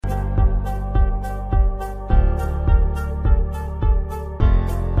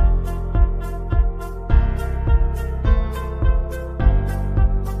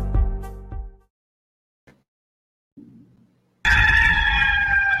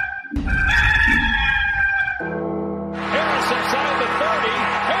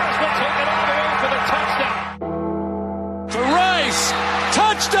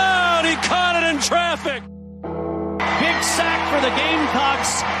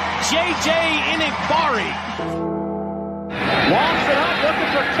J.J. Inigbari. Lost it up, looking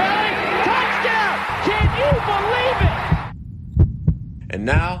for Kelly. Touchdown! Can you believe it? And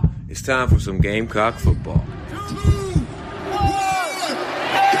now it's time for some Gamecock football.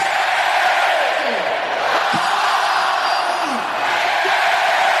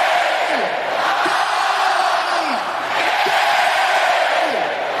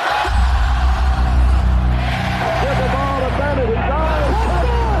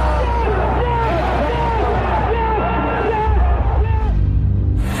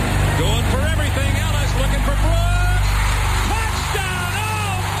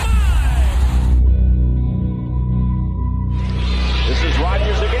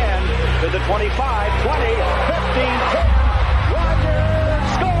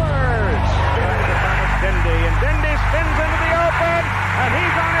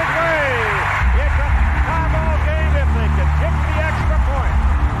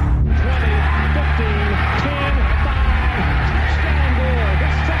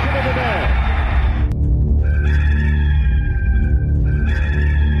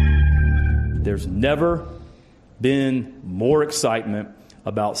 There's never been more excitement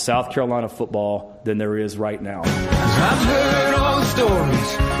about South Carolina football than there is right now. I've heard all the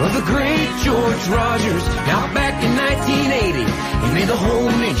stories of the great George Rogers out back in 1980. He made the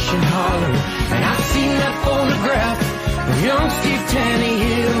whole nation holler. And I've seen that photograph of young Steve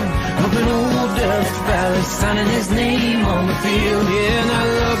Tannehill up in old Death Valley signing his name on the field. Yeah, and I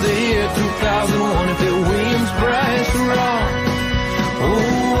love the year 2001 if it Williams, Bryce, Rock.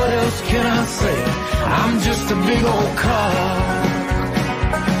 Oh, what else can I say? I'm just a big old car.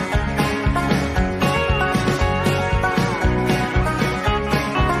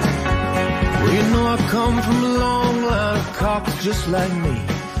 Well, you know I come from a long line of cops just like me,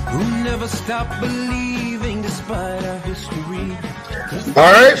 who never stop believing despite our history.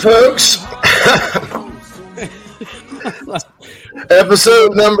 All right, folks.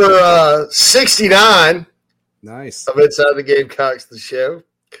 Episode number 69. Nice. Of Inside the Gamecocks, the show.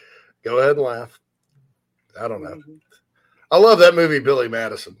 Go ahead and laugh. I don't know. I love that movie, Billy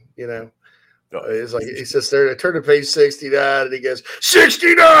Madison. You know, it's like he sits there, turn to page 69, and he goes,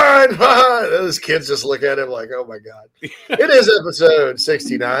 69! Those kids just look at him like, oh my God. It is episode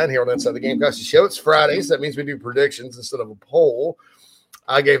 69 here on Inside the Gamecocks, the show. It's Fridays. That means we do predictions instead of a poll.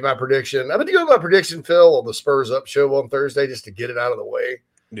 I gave my prediction. I've been doing my prediction, Phil, on the Spurs Up show on Thursday just to get it out of the way.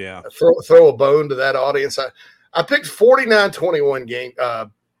 Yeah. Throw a bone to that audience. I picked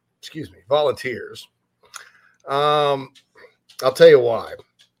 49-21 Volunteers. I'll tell you why.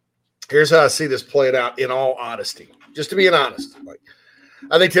 Here's how I see this playing out in all honesty. Just to be honest.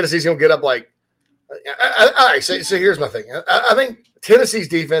 I think Tennessee's going to get up all right, so here's my thing. I think Tennessee's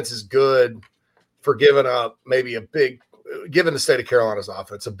defense is good for giving up maybe given the state of Carolina's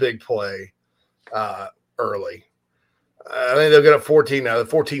offense, a big play early. I think they'll get up 14 now.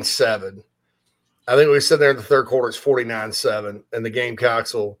 14-7. I think we sit there in the third quarter. It's 49-7, and the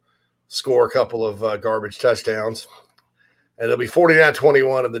Gamecocks will score a couple of garbage touchdowns, and it'll be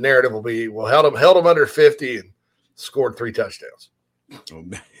 49-21. And the narrative will be, well, held them under 50 and scored 3 touchdowns.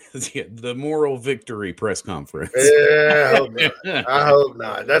 Yeah, the moral victory press conference. Yeah, I hope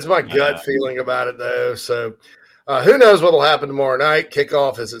not. That's my gut feeling about it, though. So, who knows what will happen tomorrow night?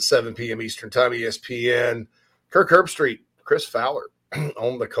 Kickoff is at 7 p.m. Eastern Time, ESPN. Kirk Herbstreit, Chris Fowler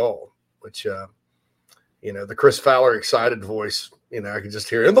on the call, which, the Chris Fowler excited voice, I can just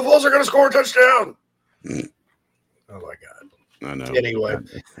hear, and the Vols are going to score a touchdown. Oh, my God. I know. Anyway,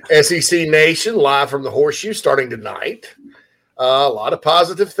 SEC Nation live from the Horseshoe starting tonight. A lot of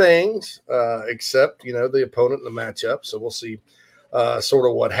positive things, except, the opponent in the matchup. So we'll see sort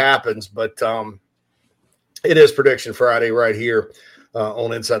of what happens. But it is Prediction Friday right here.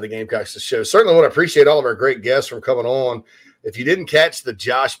 On Inside the Gamecocks, the show. Certainly want to appreciate all of our great guests from coming on. If you didn't catch the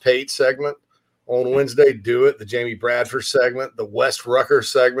Josh Pate segment on Wednesday, do it. The Jamie Bradford segment, the West Rucker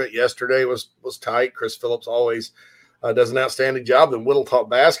segment yesterday was tight. Chris Phillips always does an outstanding job. Then Whittle talk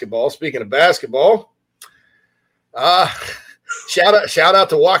basketball. Speaking of basketball, shout out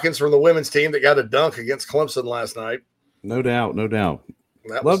to Watkins from the women's team that got a dunk against Clemson last night. No doubt.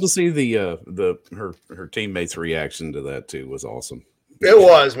 Love to see her teammates' reaction to that too. Was awesome. It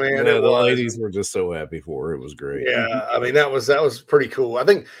was, man. Yeah, the ladies were just so happy for her. It was great. Yeah, I mean, that was pretty cool. I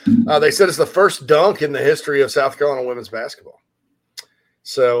think they said it's the first dunk in the history of South Carolina women's basketball.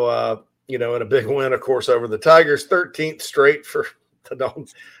 So, and a big win, of course, over the Tigers. 13th straight for the Dawn.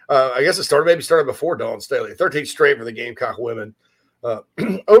 I guess it started before Dawn Staley. 13th straight for the Gamecock women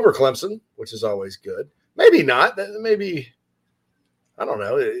over Clemson, which is always good. Maybe not. Maybe I don't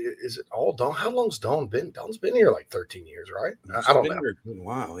know. Is it all Dawn? How long's Dawn been? Dawn's been here like 13 years, right? I don't know.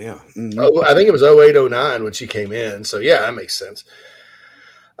 Wow, yeah. Mm-hmm. Oh, I think it was 08, 09 when she came in. So, yeah, that makes sense.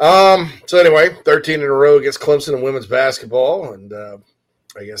 So, anyway, 13 in a row against Clemson in women's basketball. And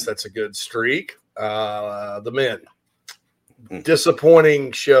I guess that's a good streak. The men.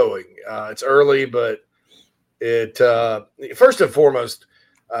 Disappointing showing. It's early, but it first and foremost,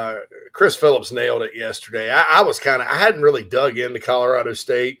 Chris Phillips nailed it yesterday. I hadn't really dug into Colorado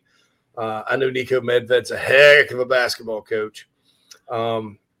State. I knew Nico Medved's a heck of a basketball coach.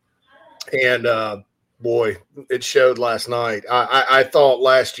 Boy, it showed last night. I thought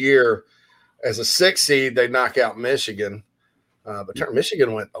last year as a 6 seed, they'd knock out Michigan. But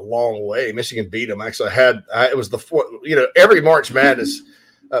Michigan went a long way. Michigan beat them. Actually, it was the fourth, every March Madness,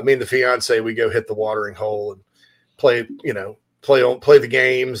 me and the fiance, we go hit the watering hole and play the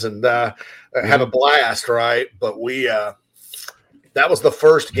games and have a blast, right? But that was the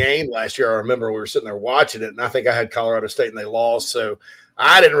first game last year. I remember we were sitting there watching it, and I think I had Colorado State and they lost. So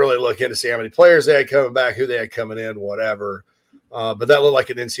I didn't really look in to see how many players they had coming back, who they had coming in, whatever. But that looked like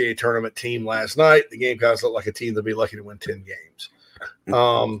an NCAA tournament team last night. The Gamecocks looked like a team that'd be lucky to win 10 games.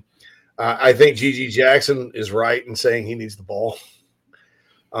 I think Gigi Jackson is right in saying he needs the ball.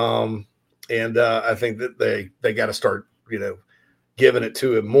 I think that they got to start, giving it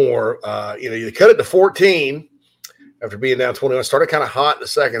to him more. You cut it to 14 after being down 21. Started kind of hot in the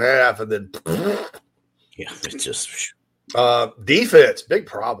second half, and then it's just defense, big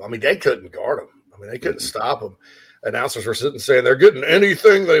problem. I mean, they couldn't guard him. I mean, they couldn't stop him. Announcers were sitting saying they're getting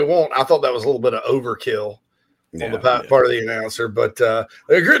anything they want. I thought that was a little bit of overkill on the part of the announcer, but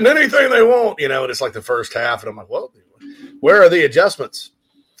they're getting anything they want, and it's like the first half, and I'm like, well, where are the adjustments?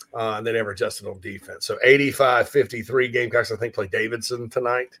 And they never adjusted on defense. So 85-53 Gamecocks, I think, play Davidson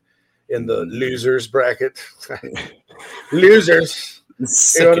tonight in the losers bracket. Losers.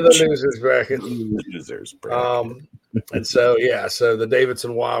 Into the losers bracket. Losers bracket. And so, so the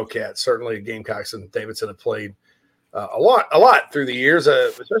Davidson Wildcats, certainly Gamecocks and Davidson have played a lot through the years,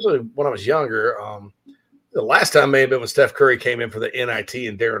 especially when I was younger. The last time may have been when Steph Curry came in for the NIT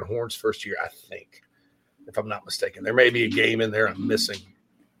in Darren Horn's first year, I think, if I'm not mistaken. There may be a game in there I'm missing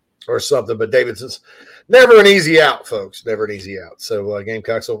or something, but Davidson's never an easy out, folks. Never an easy out. So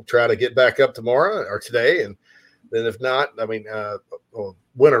Gamecocks will try to get back up tomorrow or today, and then if not, I mean,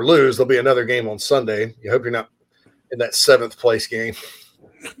 win or lose, there'll be another game on Sunday. You hope you're not in that 7th place game.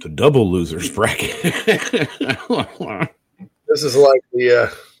 The double losers bracket. This is like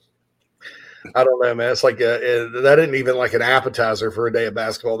the I don't know, man. It's like that isn't even like an appetizer for a day of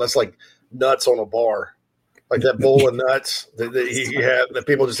basketball. That's like nuts on a bar, like that bowl of nuts that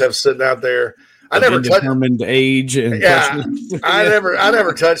people just have sitting out there. I never determined age and I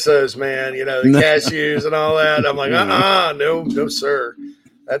never touch those, man. The cashews and all that. I'm like, no, sir.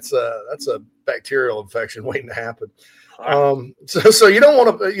 That's a bacterial infection waiting to happen. So you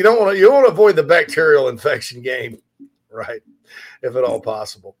want to avoid the bacterial infection game, right? If at all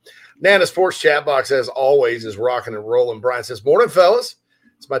possible. Nana Sports Chat Box, as always, is rocking and rolling. Brian says, morning, fellas.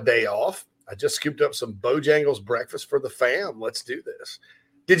 It's my day off. I just scooped up some Bojangles breakfast for the fam. Let's do this.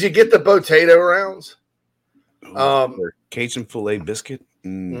 Did you get the potato rounds? Cajun filet biscuit.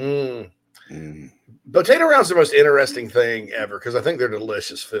 Potato rounds are the most interesting thing ever because I think they're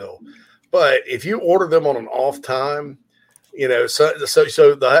delicious, Phil. But if you order them on an off time, so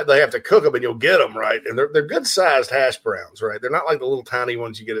they have to cook them and you'll get them, right? And they're good sized hash browns, right? They're not like the little tiny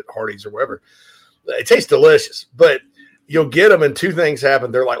ones you get at Hardee's or wherever. They taste delicious, but you'll get them and two things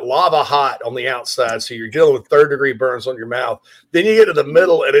happen. They're like lava hot on the outside, so you're dealing with 3rd-degree burns on your mouth. Then you get to the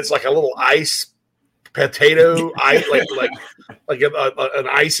middle and it's like a little ice potato, like an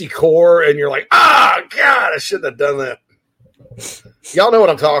icy core, and you're like, God, I shouldn't have done that. Y'all know what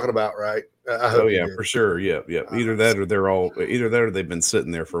I'm talking about, right? I hope for sure. Yeah. Either that or they've been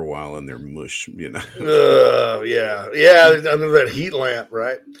sitting there for a while and they're mush, Yeah, under that heat lamp,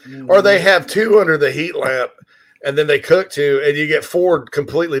 right? Or they have 2 under the heat lamp, and then they cook 2, and you get 4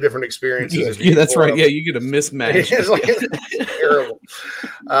 completely different experiences. Yeah, that's right. Yeah, you get a mismatch. It's terrible.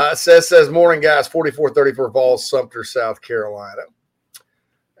 Says morning, guys. 44-34 Vols, Sumter, South Carolina.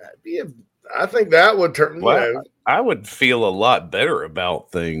 I think that would turn. Well, I would feel a lot better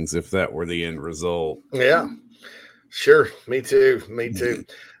about things if that were the end result. Yeah, sure. Me too.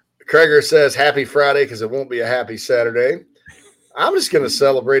 Krager says happy Friday because it won't be a happy Saturday. I'm just going to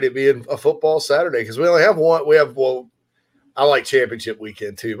celebrate it being a football Saturday because we only have one. I like championship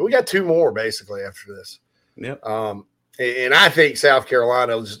weekend too, but we got 2 more basically after this. Yep. And I think South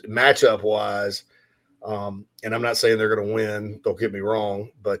Carolina, just matchup wise, and I'm not saying they're going to win. Don't get me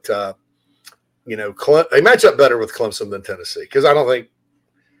wrong, but they match up better with Clemson than Tennessee because I don't think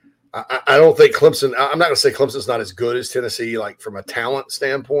Clemson. I'm not going to say Clemson's not as good as Tennessee, like from a talent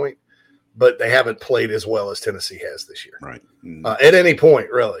standpoint, but they haven't played as well as Tennessee has this year. Right. At any point,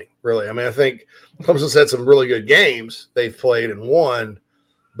 really. I mean, I think Clemson's had some really good games they've played and won,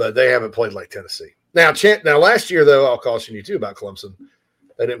 but they haven't played like Tennessee. Now last year, though, I'll caution you too about Clemson.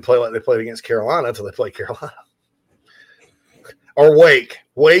 They didn't play like they played against Carolina until they played Carolina. Or Wake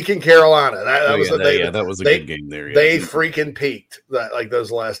and Carolina. That was a good game there. Yeah. They freaking peaked like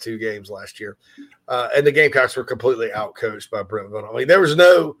those last two games last year. And the Gamecocks were completely outcoached by Brent Venables. I mean, there was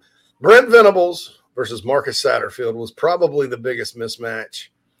no Brent Venables versus Marcus Satterfield was probably the biggest mismatch.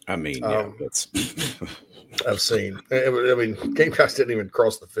 I mean, that's I've seen. I mean, Gamecocks didn't even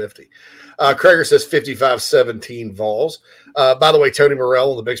cross the 50. Krager says 55-17 Vols. By the way, Tony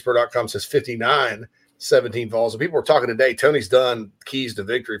Morell on thebigspur.com says 59-17 Vols. And people were talking today, Tony's done keys to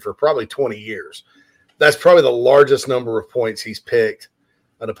victory for probably 20 years. That's probably the largest number of points he's picked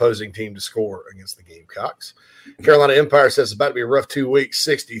an opposing team to score against the Gamecocks. Carolina Empire says it's about to be a rough 2 weeks,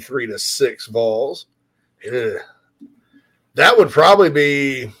 63-6 Vols. Ugh. That would probably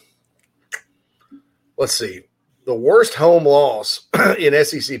be, let's see, the worst home loss in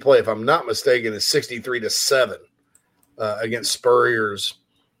SEC play, if I'm not mistaken, is 63-7 against Spurrier's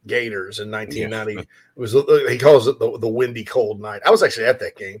Gators in 1990. Yeah. It was, he calls it the windy cold night. I was actually at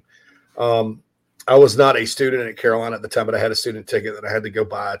that game. I was not a student at Carolina at the time, but I had a student ticket that I had to go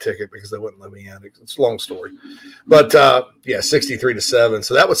buy a ticket because they wouldn't let me in. It's a long story. But, 63-7.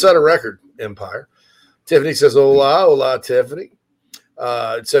 So that would set a record, Empire. Tiffany says, hola, Tiffany.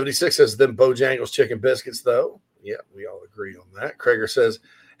 76 says, them Bojangles chicken biscuits, though. Yeah, we all agree on that. Krager says,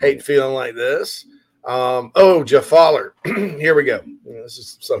 hate feeling like this. Jeff Fowler. Here we go. This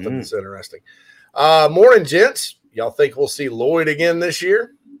is something that's interesting. Morning, gents. Y'all think we'll see Lloyd again this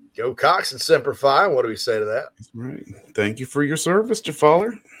year? Go Cox and Semper Fi. What do we say to that? Right. Thank you for your service, Jeff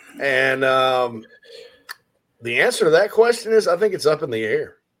Fowler. And the answer to that question is I think it's up in the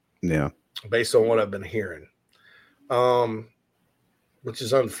air. Yeah. Based on what I've been hearing, which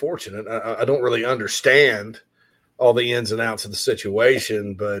is unfortunate. I don't really understand all the ins and outs of the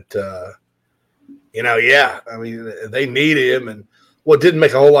situation, but, I mean, they need him. And what didn't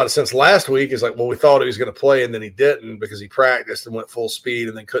make a whole lot of sense last week is like, well, we thought he was going to play and then he didn't because he practiced and went full speed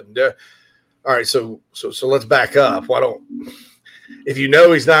and then couldn't do it. All right, so let's back up. If you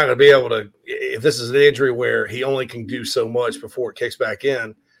know he's not going to be able to, if this is an injury where he only can do so much before it kicks back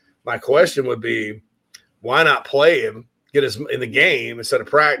in, my question would be, why not play him, get his in the game instead of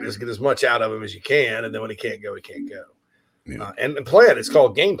practice, get as much out of him as you can, and then when he can't go, he can't go. Yeah. And plan. It's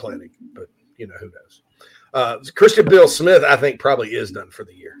called game planning, but who knows? Christian Bill Smith, I think, probably is done for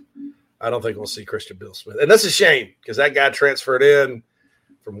the year. I don't think we'll see Christian Bill Smith, and that's a shame because that guy transferred in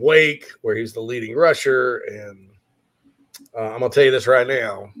from Wake, where he's the leading rusher, and I'm gonna tell you this right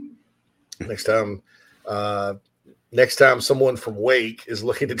now. Next time someone from Wake is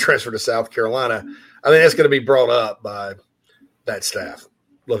looking to transfer to South Carolina, I think that's going to be brought up by that staff.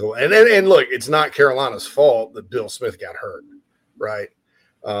 Look, it's not Carolina's fault that Bill Smith got hurt, right?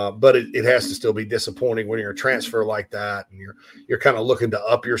 But it has to still be disappointing when you're a transfer like that and you're kind of looking to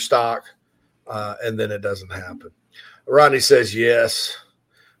up your stock, and then it doesn't happen. Rodney says yes.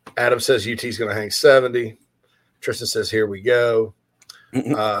 Adam says UT's going to hang 70. Tristan says here we go.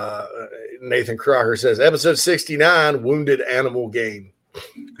 Nathan Crocker says episode 69, Wounded Animal Game.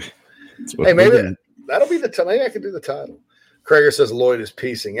 Hey, maybe that'll be maybe I can do the title. Krager says Lloyd is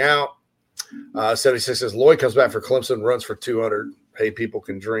piecing out. 76 says Lloyd comes back for Clemson, runs for 200. Hey, people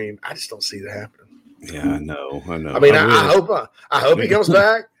can dream. I just don't see that happening. Yeah, I know. I mean, I hope he comes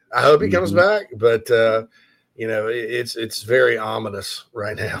back. I hope he comes back, but it's very ominous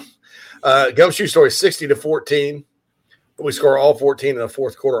right now. Gumshoe Story 60-14. We score all 14 in the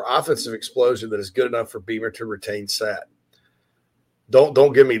fourth quarter. Offensive explosion that is good enough for Beamer to retain Sat.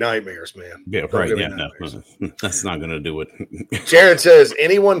 Don't give me nightmares, man. Yeah, right. Yeah, no, that's not going to do it. Jared says,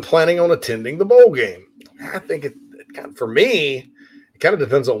 anyone planning on attending the bowl game? I think it for me, it kind of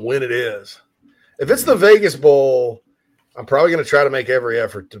depends on when it is. If it's the Vegas Bowl, I'm probably going to try to make every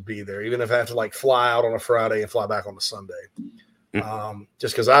effort to be there, even if I have to fly out on a Friday and fly back on a Sunday.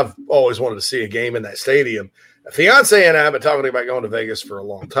 Just because I've always wanted to see a game in that stadium. Fiance and I have been talking about going to Vegas for a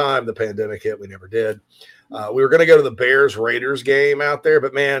long time. The pandemic hit. We never did. We were going to go to the Bears-Raiders game out there,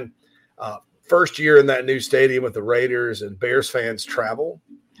 but, man, first year in that new stadium with the Raiders and Bears fans travel.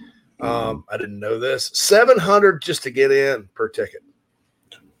 I didn't know this. $700 just to get in per ticket.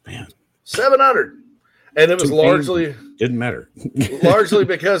 Man. $700. And it was largely – didn't matter. largely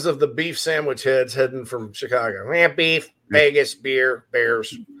because of the beef sandwich heads heading from Chicago. Beef, Vegas, beer,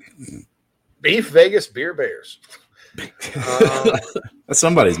 Bears. Beef Vegas, beer Bears. That's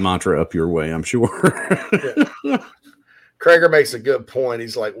somebody's mantra up your way, I'm sure. Yeah. Krager makes a good point.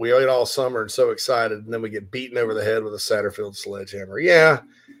 He's like, we ate all summer and so excited, and then we get beaten over the head with a Satterfield sledgehammer. Yeah.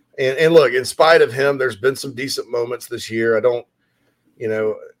 And look, in spite of him, there's been some decent moments this year. I don't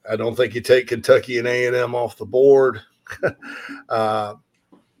think you take Kentucky and A&M off the board.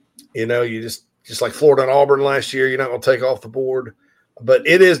 You just like Florida and Auburn last year, you're not going to take off the board. But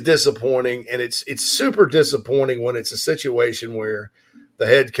it is disappointing, and it's super disappointing when it's a situation where the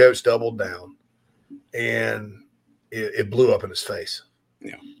head coach doubled down and it blew up in his face.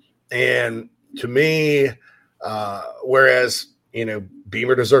 Yeah. And to me, whereas,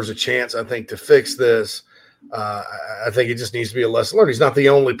 Beamer deserves a chance, I think, to fix this. I think it just needs to be a lesson learned. He's not the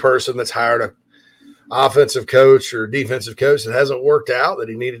only person that's hired a offensive coach or defensive coach that hasn't worked out that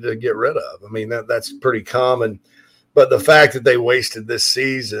he needed to get rid of. I mean, that's pretty common. But the fact that they wasted this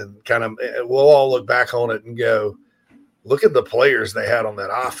season we'll all look back on it and go, look at the players they had on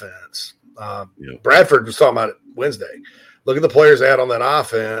that offense. Bradford was talking about it Wednesday. Look at the players they had on that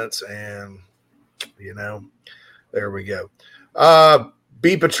offense, and, there we go.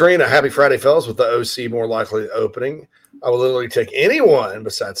 B. Petrina, happy Friday, fellas, with the OC more likely opening. I will literally take anyone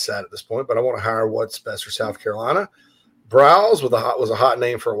besides Sat at this point, but I want to hire what's best for South Carolina. Browse was a hot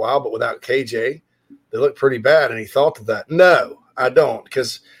name for a while, but without KJ, they look pretty bad, and he thought of that. No, I don't,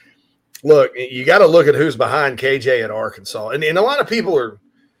 because, look, you got to look at who's behind KJ at Arkansas. And a lot of people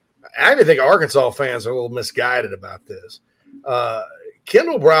I even think Arkansas fans are a little misguided about this.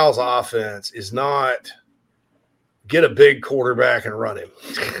 Kendall Browse offense is not get a big quarterback and run him.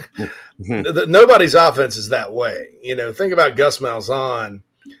 Nobody's offense is that way. Think about Gus Malzahn,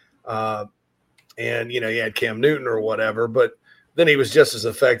 and, he had Cam Newton or whatever, but then he was just as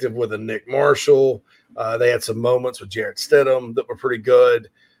effective with a Nick Marshall. They had some moments with Jarrett Stidham that were pretty good.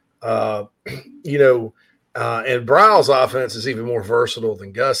 And Brow's offense is even more versatile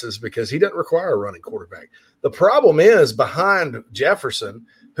than Gus's because he doesn't require a running quarterback. The problem is behind Jefferson,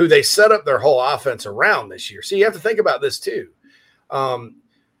 who they set up their whole offense around this year. So you have to think about this too.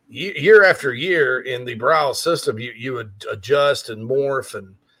 Year after year in the Browse system, you would adjust and morph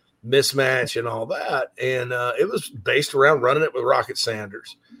and mismatch and all that. And it was based around running it with Rocket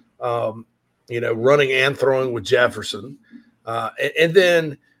Sanders, running and throwing with Jefferson. And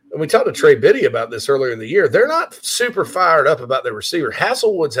then when we talked to Trey Biddy about this earlier in the year, they're not super fired up about their receiver.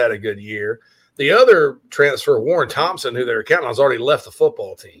 Hasselwood's had a good year. The other transfer, Warren Thompson, who they're counting on, has already left the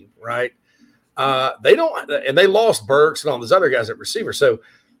football team, right? They don't, and they lost Burks and all those other guys at receiver. So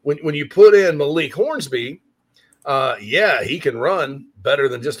when you put in Malik Hornsby, he can run better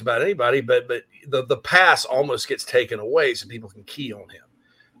than just about anybody, but the pass almost gets taken away so people can key on him,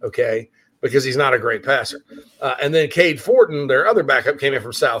 okay, because he's not a great passer. And then Cade Fortin, their other backup, came in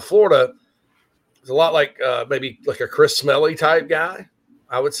from South Florida. It's a lot like maybe like a Chris Smelly type guy,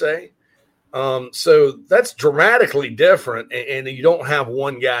 I would say. So that's dramatically different, and you don't have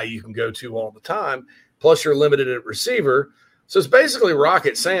one guy you can go to all the time. Plus, you're limited at receiver. So it's basically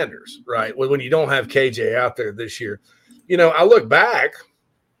Rocket Sanders, right? When you don't have KJ out there this year. I look back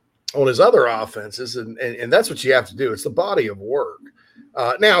on his other offenses, and that's what you have to do. It's the body of work.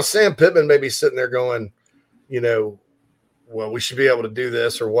 Now, Sam Pittman may be sitting there going, well, we should be able to do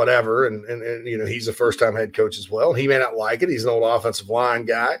this or whatever. And he's a first-time head coach as well. He may not like it. He's an old offensive line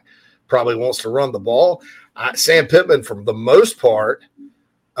guy. Probably wants to run the ball. Sam Pittman, for the most part,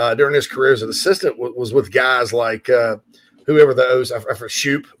 during his career as an assistant, was with guys like whoever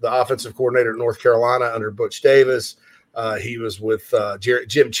Shoop, the offensive coordinator at North Carolina under Butch Davis. He was with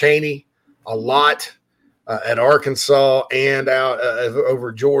Jim Chaney a lot at Arkansas and out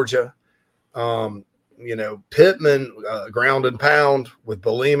over Georgia. Pittman, ground and pound with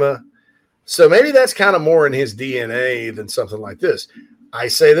Belima. So maybe that's kind of more in his DNA than something like this. I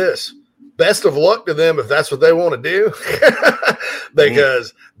say this. Best of luck to them if that's what they want to do,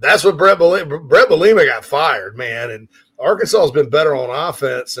 because that's what Brett Belima got fired, man. And Arkansas has been better on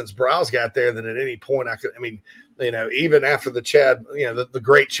offense since Browse got there than at any point even after the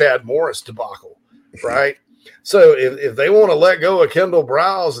great Chad Morris debacle, right? So if they want to let go of Kendall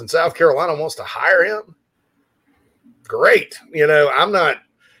Browse and South Carolina wants to hire him, great. I'm not.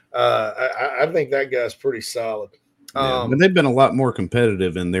 I think that guy's pretty solid. But they've been a lot more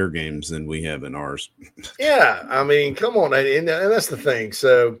competitive in their games than we have in ours. Yeah, I mean, come on, and that's the thing.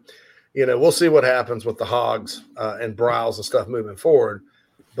 So, we'll see what happens with the Hogs and Browse and stuff moving forward.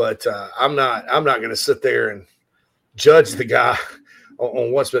 But I'm not going to sit there and judge the guy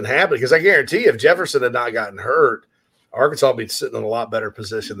on what's been happening, because I guarantee you, if Jefferson had not gotten hurt, Arkansas would be sitting in a lot better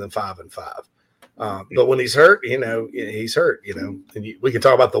position than 5-5. But when he's hurt, he's hurt, and we can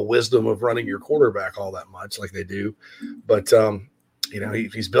talk about the wisdom of running your quarterback all that much like they do. But,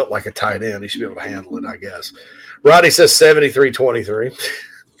 he's built like a tight end. He should be able to handle it, I guess. Roddy says 73-23.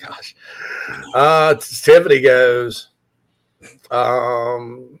 Gosh. Tiffany goes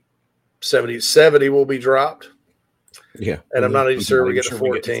 70 will be dropped. Yeah. And I'm not even sure we get to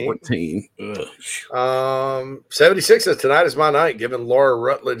 14. 76 says tonight is my night, giving Laura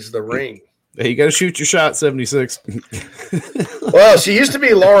Rutledge the ring. Hey, you got to shoot your shot, 76. Well, she used to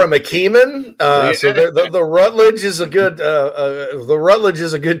be Laura McKeeman, so the Rutledge is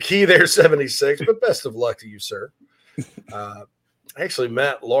a good key there, 76. But best of luck to you, sir. I actually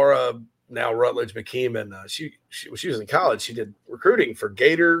met Laura, now Rutledge McKeeman. She was in college. She did recruiting for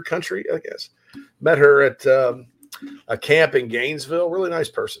Gator Country, I guess. Met her at a camp in Gainesville. Really nice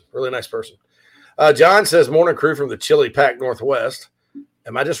person. John says, morning crew from the chilly Pac Northwest.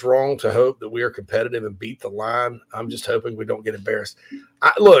 Am I just wrong to hope that we are competitive and beat the line? I'm just hoping we don't get embarrassed.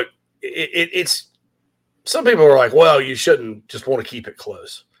 Look, it's some people are like, well, you shouldn't just want to keep it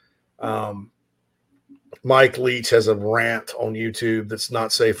close. Mike Leach has a rant on YouTube that's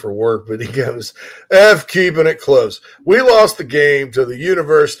not safe for work, but he goes, F keeping it close. We lost the game to the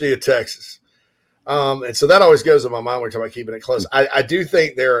University of Texas. And so that always goes in my mind when we're talking about keeping it close. I do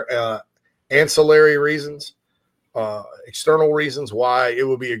think there are ancillary reasons, external reasons why it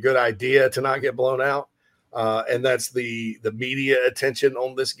would be a good idea to not get blown out. And that's the media attention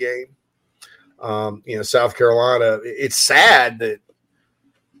on this game. South Carolina, it's sad that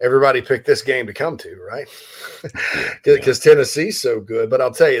everybody picked this game to come to, right? Because Tennessee's so good. But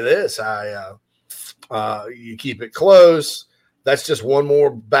I'll tell you this, you keep it close. That's just one more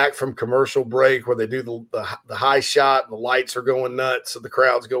back from commercial break where they do the high shot and the lights are going nuts and the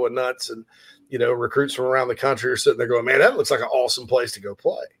crowd's going nuts. And, recruits from around the country are sitting there going, man, that looks like an awesome place to go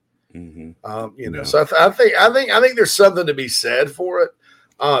play. Mm-hmm. So I think there's something to be said for it.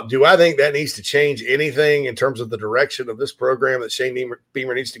 Do I think that needs to change anything in terms of the direction of this program that Shane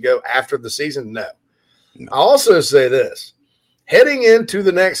Beamer needs to go after the season? No. I also say this, heading into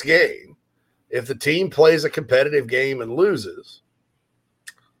the next game, if the team plays a competitive game and loses,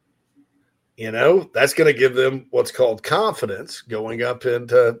 that's going to give them what's called confidence going up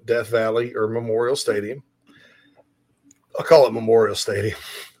into Death Valley or Memorial Stadium. I'll call it Memorial Stadium.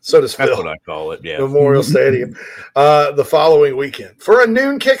 So does Phil. That's what I call it, yeah. Memorial Stadium. The following weekend for a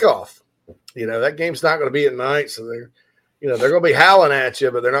noon kickoff. That game's not going to be at night, so they're going to be howling at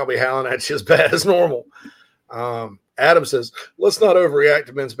you, but they're not going to be howling at you as bad as normal. Adam says, let's not overreact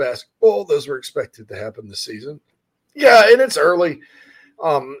to men's basketball. Those were expected to happen this season. Yeah, and it's early.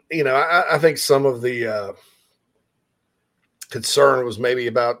 I think some of the concern was maybe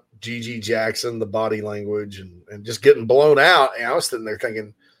about Gigi Jackson, the body language, and just getting blown out. And I was sitting there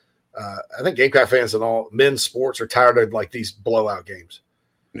thinking, I think Gamecock fans and all men's sports are tired of like these blowout games.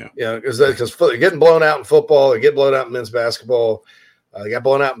 Yeah, because they're getting blown out in football, they get blown out in men's basketball, they got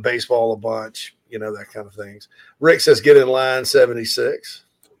blown out in baseball a bunch, that kind of things. Rick says get in line 76.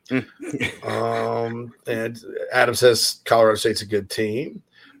 And Adam says Colorado State's a good team.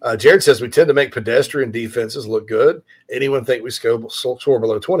 Jared says we tend to make pedestrian defenses look good. Anyone think we score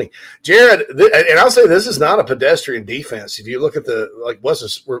below 20? Jared, and I'll say this is not a pedestrian defense. If you look at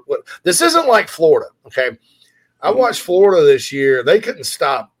this isn't like Florida. Okay, I watched Florida this year. They couldn't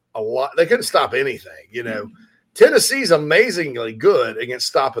stop a lot. They couldn't stop anything. Tennessee's amazingly good against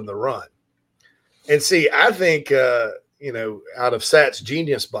stopping the run. And see, I think out of Sat's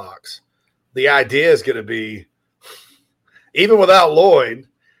genius box, the idea is going to be even without Lloyd.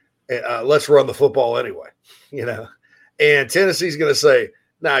 Let's run the football anyway, and Tennessee's going to say,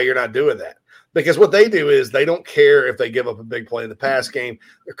 no, you're not doing that, because what they do is they don't care if they give up a big play in the pass game.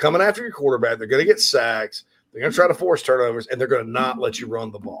 They're coming after your quarterback. They're going to get sacks. They're going to try to force turnovers, and they're going to not let you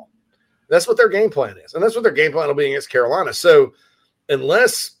run the ball. That's what their game plan is. And that's what their game plan will be against Carolina. So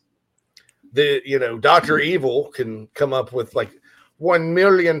unless Dr. Evil can come up with like 1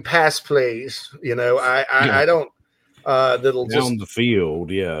 million pass plays, I don't, that'll down the field.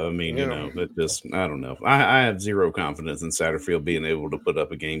 Yeah. I mean, it just, I don't know. I have zero confidence in Satterfield being able to put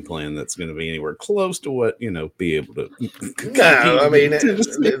up a game plan that's going to be anywhere close to what, be able to. No, I mean,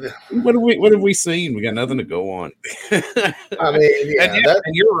 what have we seen? We got nothing to go on. I mean,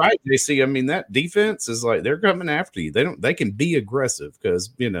 and you're right, JC. I mean, that defense is like, they're coming after you. They can be aggressive because,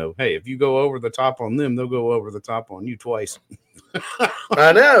 hey, if you go over the top on them, they'll go over the top on you twice.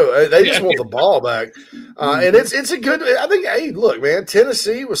 I know they just want the ball back, and it's a good. I think. Hey, look, man,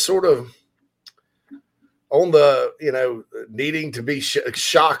 Tennessee was sort of on the needing to be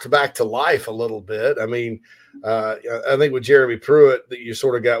shocked back to life a little bit. I mean, I think with Jeremy Pruitt that you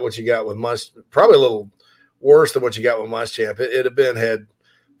sort of got what you got with probably a little worse than what you got with Muschamp. It'd have been had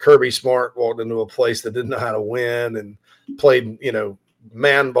Kirby Smart walked into a place that didn't know how to win and played,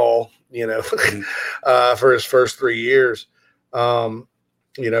 man ball, for his first 3 years, or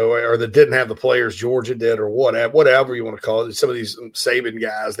that didn't have the players Georgia did or whatever you want to call it. Some of these Saban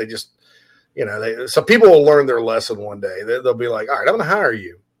guys, they just, some people will learn their lesson one day. They'll be like, all right, I'm going to hire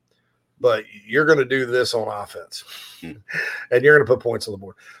you, but you're going to do this on offense and you're going to put points on the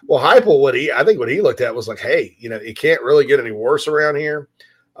board. Well, Heupel, I think what he looked at was like, hey, it can't really get any worse around here.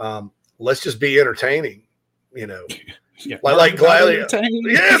 Let's just be entertaining, Yeah, like Gladiator.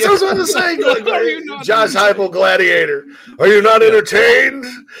 Yes, I was about to say, Josh Heupel, Gladiator. Are you not entertained?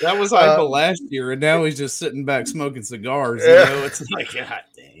 That was Heupel last year, and now he's just sitting back smoking cigars. It's like, God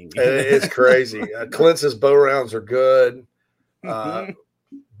dang. It's crazy. Clint says bow rounds are good.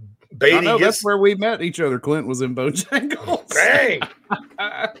 Beatty I know that's where we met each other. Clint was in Bojangles. Dang.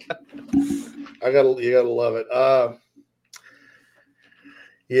 You gotta love it.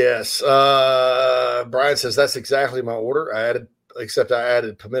 Yes. Brian says that's exactly my order. I added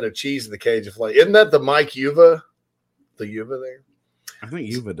pimento cheese in the Cajun filet. Isn't that the Mike Yuva? The Yuva there? I think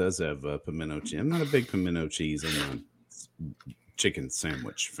Yuva does have pimento cheese. I'm not a big pimento cheese and chicken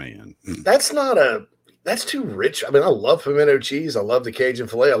sandwich fan. That's too rich. I mean, I love pimento cheese. I love the Cajun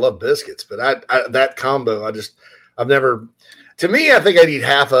filet. I love biscuits, but that combo, I've never. To me, I think I'd eat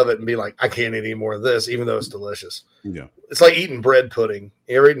half of it and be like, I can't eat any more of this, even though it's delicious. Yeah. It's like eating bread pudding.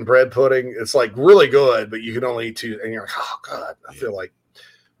 You ever eaten bread pudding? It's like really good, but you can only eat 2. And you're like, oh, God, I feel like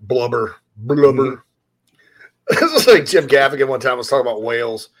blubber. Mm-hmm. This is like Jim Gaffigan one time was talking about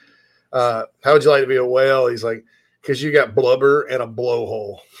whales. How would you like to be a whale? He's like, because you got blubber and a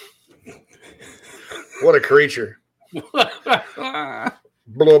blowhole. What a creature.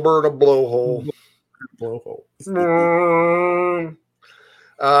 Blubber and a blowhole.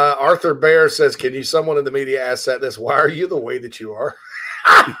 Arthur Bear says, can someone in the media ask that this? Why are you the way that you are?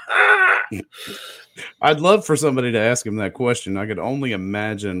 I'd love for somebody to ask him that question. I could only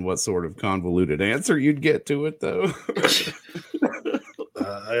imagine what sort of convoluted answer you'd get to it, though.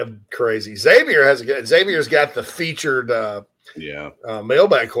 I am crazy. Xavier's got the featured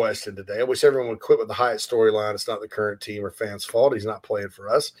mailbag question today. I wish everyone would quit with the Hyatt storyline. It's not the current team or fans' fault. He's not playing for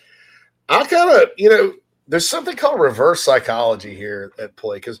us. I kind of, there's something called reverse psychology here at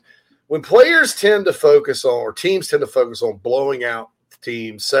play, because when players tend to focus on, or teams tend to focus on blowing out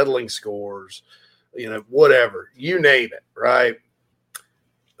teams, settling scores, whatever, you name it, right?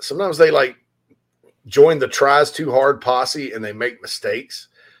 Sometimes they join the tries too hard posse and they make mistakes.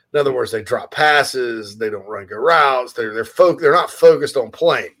 In other words, they drop passes, they don't run good routes, they're not focused on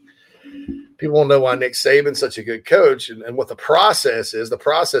playing. People will know why Nick Saban's such a good coach and what the process is. The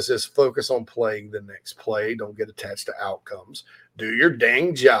process is focus on playing the next play. Don't get attached to outcomes. Do your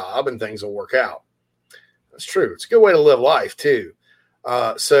dang job and things will work out. That's true. It's a good way to live life too.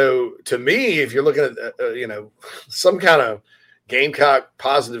 So to me, if you're looking at, some kind of Gamecock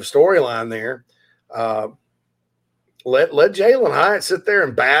positive storyline there, let Jalin Hyatt sit there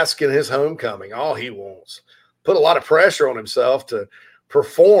and bask in his homecoming. All he wants. Put a lot of pressure on himself to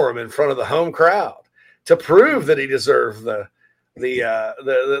perform in front of the home crowd to prove that he deserved the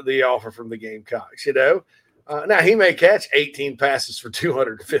offer from the Gamecocks. Now he may catch 18 passes for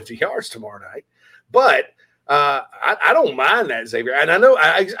 250 yards tomorrow night, but I don't mind that, Xavier. And I know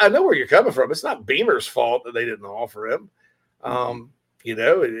where you're coming from. It's not Beamer's fault that they didn't offer him.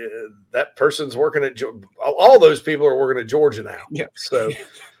 That person's working at all those people are working at Georgia now. Yeah.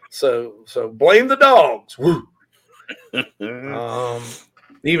 So blame the dogs. Woo.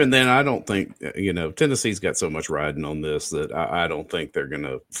 Even then, I don't think, Tennessee's got so much riding on this that I don't think they're going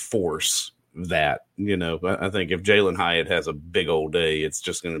to force that. I think if Jalin Hyatt has a big old day, it's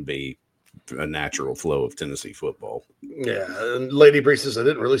just going to be a natural flow of Tennessee football. Yeah. And Lady Bree says, I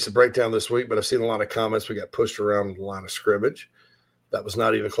didn't release a breakdown this week, but I've seen a lot of comments. We got pushed around the line of scrimmage. That was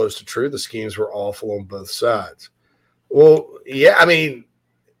not even close to true. The schemes were awful on both sides. Well, yeah, I mean,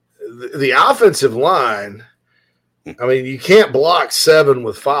 the offensive line, you can't block 7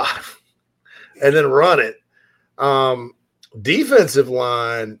 with 5 and then run it. Defensive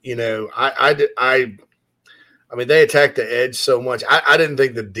line, they attacked the edge so much. I didn't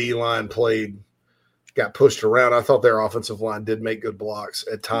think the D-line got pushed around. I thought their offensive line did make good blocks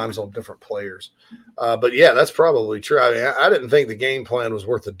at times on different players. But, yeah, that's probably true. I didn't think the game plan was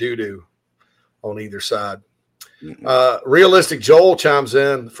worth the doo-doo on either side. Realistic Joel chimes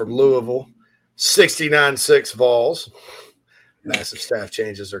in from Louisville. 69-6 Vols. Massive staff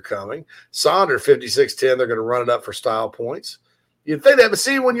changes are coming. Sonder 56-10. They're going to run it up for style points. You'd think that, but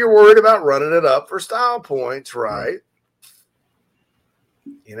see, when you're worried about running it up for style points, right?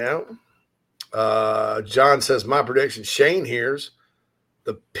 You know? John says, my prediction, Shane hears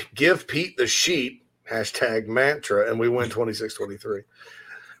the give Pete the sheet, hashtag mantra, and we win 26-23.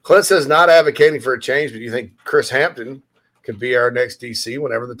 Clint says, not advocating for a change, but you think Chris Hampton could be our next DC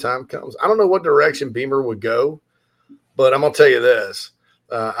whenever the time comes. I don't know what direction Beamer would go, but I'm going to tell you this.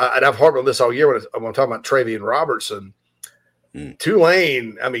 And I've harped on this all year when I'm talking about Travian Robertson.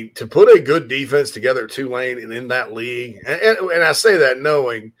 Tulane, I mean, to put a good defense together at Tulane and in that league, and I say that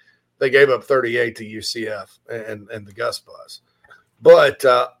knowing they gave up 38 to UCF and the Gus Bus. But,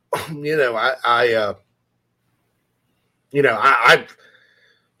 you know,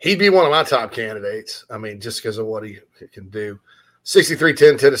 he'd be one of my top candidates. I mean, just because of what he can do.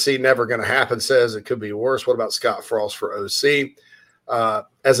 63-10 Tennessee, never going to happen, says it could be worse. What about Scott Frost for OC?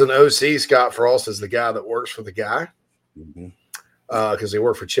 As an OC, Scott Frost is the guy that works for the guy because he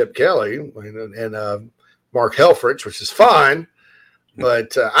worked for Chip Kelly and Mark Helfrich, which is fine.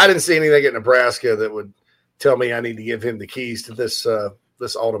 But I didn't see anything at Nebraska that would tell me I need to give him the keys to this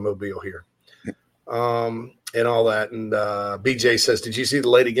automobile here. And all that. And BJ says, did you see the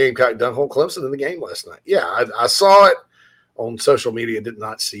Lady Gamecock dunk hole Clemson in the game last night? Yeah, I saw it on social media, did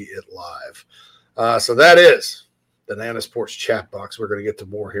not see it live. So that is the Nana Sports chat box. We're going to get to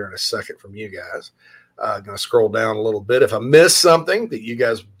more here in a second from you guys. Going to scroll down a little bit. If I missed something that you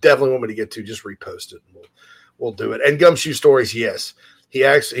guys definitely want me to get to, just repost it. And we'll do it. And Gumshoe Stories, yes. He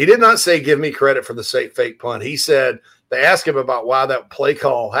did not say give me credit for the fake punt. He said they asked him about why that play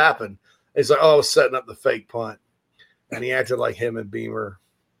call happened. He's like, I was setting up the fake punt. And he acted like him and Beamer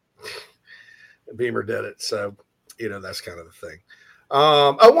did it. So, you know, that's kind of the thing.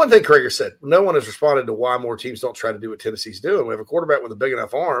 One thing Krager said, no one has responded to why more teams don't try to do what Tennessee's doing. We have a quarterback with a big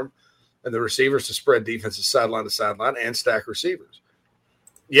enough arm and the receivers to spread defenses sideline to sideline and stack receivers.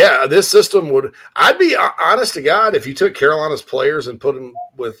 Yeah, this system would – I'd be honest to God, if you took Carolina's players and put them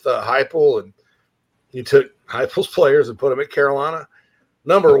with Heupel and you took Heupel's players and put them at Carolina,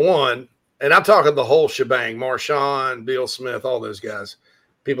 number one – and I'm talking the whole shebang, Marshawn, Beal Smith, all those guys,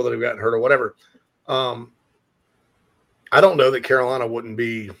 people that have gotten hurt or whatever. I don't know that Carolina wouldn't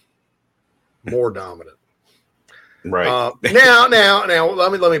be more dominant. Right. Now,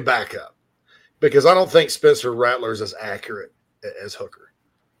 let me back up because I don't think Spencer Rattler is as accurate as Hooker,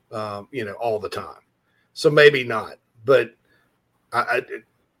 all the time. So maybe not, but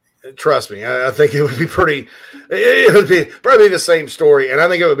trust me, I think it would be it would be probably the same story. And I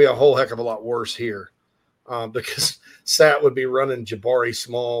think it would be a whole heck of a lot worse here because Sat would be running Jabari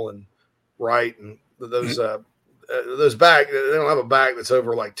Small and Wright and those back. They don't have a back that's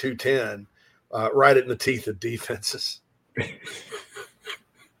over like 210 right in the teeth of defenses.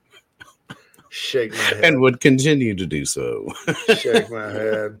 Shake my head. And would continue to do so. Shake my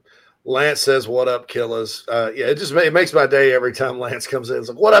head. Lance says, what up, Killers? Yeah, it makes my day every time Lance comes in. It's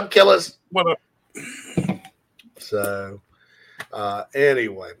like, what up, Killers? What up? So,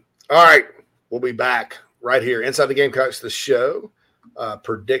 anyway. All right. We'll be back right here. Inside the Gamecocks, the show.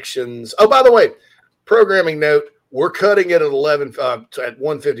 Predictions. Oh, by the way, programming note, we're cutting it at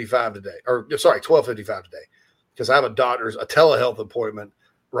 1:55 today. Or, sorry, 12:55 today. Because I have a telehealth appointment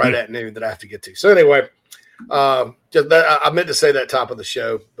right at noon that I have to get to. So, anyway, I meant to say that top of the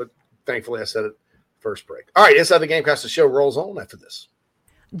show, but thankfully I said it first break. All right, Inside the Gamecocks, the show rolls on after this.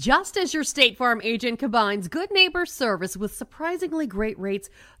 Just as your State Farm agent combines good neighbor service with surprisingly great rates,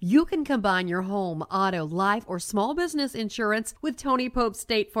 you can combine your home, auto, life, or small business insurance with Tony Pope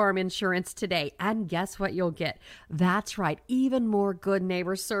State Farm Insurance today. And guess what you'll get? That's right, even more good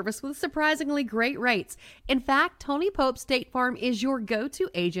neighbor service with surprisingly great rates. In fact, Tony Pope State Farm is your go-to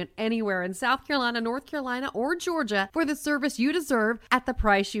agent anywhere in South Carolina, North Carolina, or Georgia for the service you deserve at the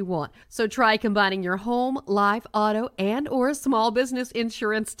price you want. So try combining your home, life, auto, and or small business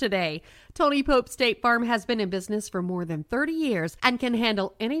insurance today. Tony Pope State Farm has been in business for more than 30 years and can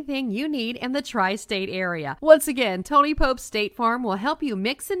handle anything you need in the tri-state area. Once again, Tony Pope State Farm will help you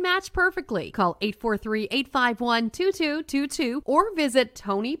mix and match perfectly. Call 843-851-2222 or visit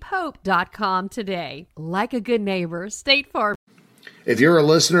TonyPope.com today. Like a good neighbor, State Farm. If you're a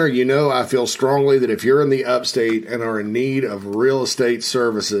listener, you know I feel strongly that if you're in the upstate and are in need of real estate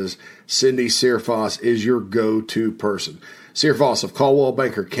services, Cindy Searfoss is your go-to person. Searfoss of Caldwell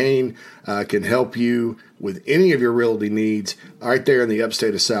Banker Kane can help you with any of your realty needs right there in the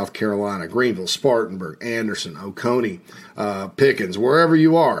upstate of South Carolina, Greenville, Spartanburg, Anderson, Oconee, Pickens, wherever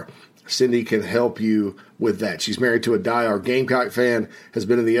you are. Cindy can help you with that. She's married to a diehard Gamecock fan, has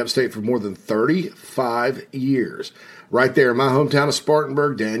been in the upstate for more than 35 years. Right there in my hometown of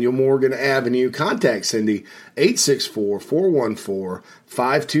Spartanburg, Daniel Morgan Avenue. Contact Cindy,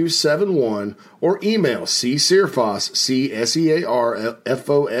 864-414-5271, or email csearfoss,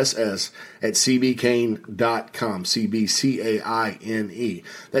 CSEARFOSS, at cbcaine.com, CBCAINE.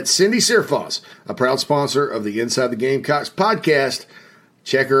 That's Cindy Searfoss, a proud sponsor of the Inside the Gamecocks podcast.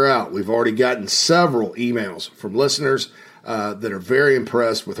 Check her out. We've already gotten several emails from listeners that are very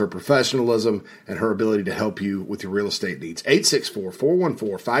impressed with her professionalism and her ability to help you with your real estate needs.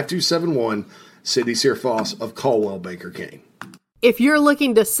 864-414-5271, Cindy Searfoss of Caldwell Banker Caine. If you're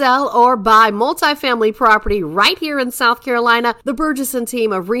looking to sell or buy multifamily property right here in South Carolina, the Burgesson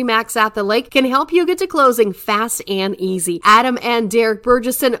team of RE/MAX at the Lake can help you get to closing fast and easy. Adam and Derek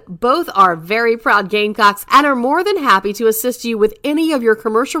Burgesson both are very proud Gamecocks and are more than happy to assist you with any of your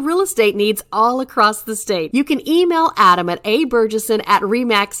commercial real estate needs all across the state. You can email Adam at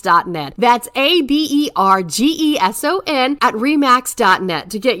aburgesson@remax.net. That's ABERGESON at remax.net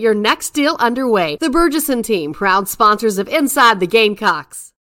to get your next deal underway. The Burgesson team, proud sponsors of Inside the Gamecocks.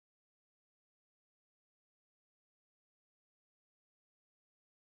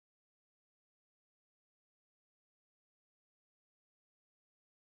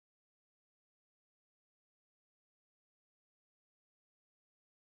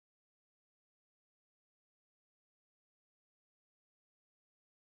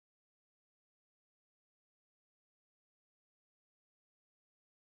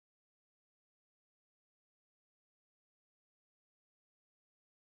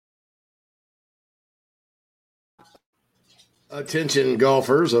 Attention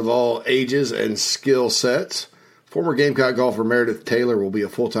golfers of all ages and skill sets. Former Gamecock golfer Meredith Taylor will be a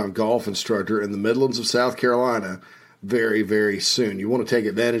full-time golf instructor in the Midlands of South Carolina very, very soon. You want to take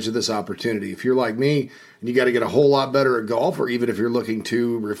advantage of this opportunity. If you're like me and you got to get a whole lot better at golf, or even if you're looking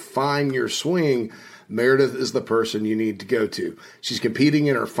to refine your swing, Meredith is the person you need to go to. She's competing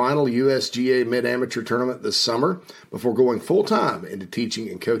in her final USGA Mid-Amateur Tournament this summer before going full-time into teaching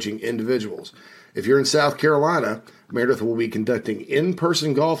and coaching individuals. If you're in South Carolina, Meredith will be conducting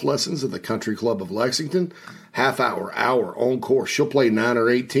in-person golf lessons at the Country Club of Lexington, half-hour, hour, on course. She'll play 9 or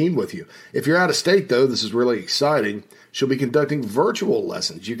 18 with you. If you're out of state, though, this is really exciting. She'll be conducting virtual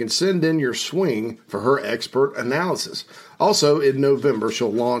lessons. You can send in your swing for her expert analysis. Also, in November,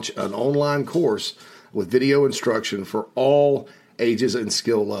 she'll launch an online course with video instruction for all ages and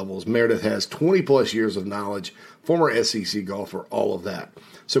skill levels. Meredith has 20-plus years of knowledge, former SEC golfer, all of that.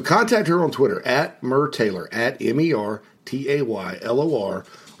 So contact her on Twitter at MerTaylor, at MERTAYLOR,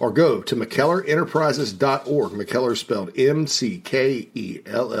 or go to McKellarEnterprises.org. McKellar spelled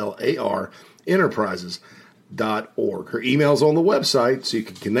MCKELLAR, Enterprises.org. Her email's on the website, so you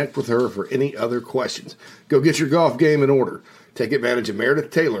can connect with her for any other questions. Go get your golf game in order. Take advantage of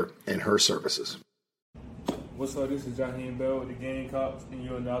Meredith Taylor and her services. What's up? This is Jaheim Bell with the Gamecocks, and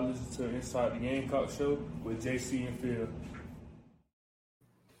you're now listening to Inside the Gamecock Show with JC and Phil.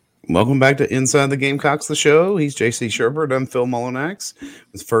 Welcome back to Inside the Gamecocks, the show. He's JC Sherbert. I'm Phil Mullinax.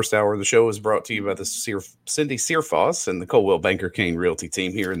 The first hour of the show is brought to you by the Cindy Searfoss and the Coldwell Banker Caine Realty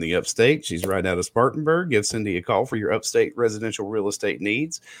team here in the upstate. She's right out of Spartanburg. Give Cindy a call for your upstate residential real estate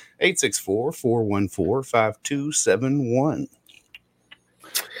needs. 864-414-5271.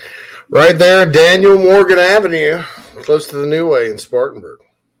 Right there, Daniel Morgan Avenue, close to the New Way in Spartanburg.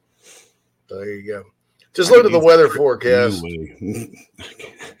 There you go. Just look at the weather forecast.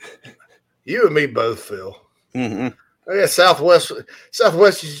 You and me both, Phil. Mm-hmm. Oh, yeah, Southwest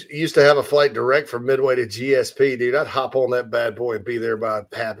used to have a flight direct from Midway to GSP, dude. I'd hop on that bad boy and be there by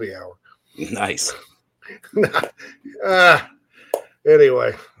happy hour. Nice.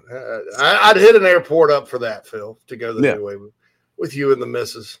 Anyway, I'd hit an airport up for that, Phil, to go the Midway with you and the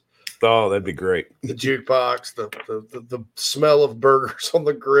missus. Oh, that'd be great. The jukebox, the smell of burgers on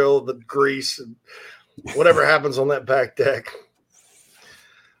the grill, the grease, and whatever happens on that back deck.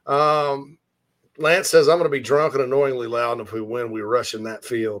 Lance says, I'm going to be drunk and annoyingly loud, and if we win, we rush in that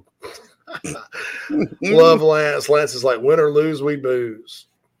field. Love Lance. Lance is like, win or lose, we booze.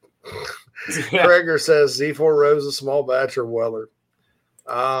 Gregor says, Z4 Rose, a small batch or Weller.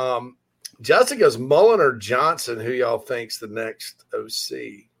 Justin goes, Mullen or Johnson, who y'all think's the next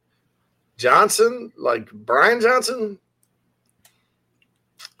OC? Johnson, like Brian Johnson?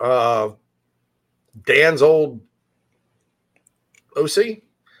 Dan's old OC?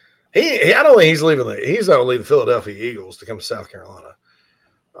 I don't think he's leaving. He's going to leave the Philadelphia Eagles to come to South Carolina.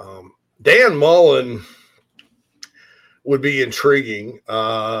 Dan Mullen would be intriguing.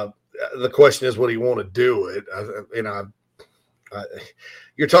 The question is, would he want to do it?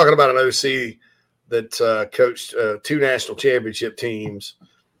 You're talking about an OC that coached 2 national championship teams,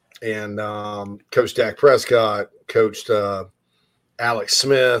 and coached Dak Prescott, coached Alex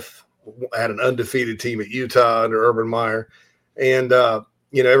Smith, had an undefeated team at Utah under Urban Meyer, and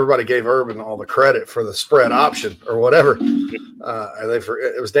everybody gave Urban all the credit for the spread option or whatever.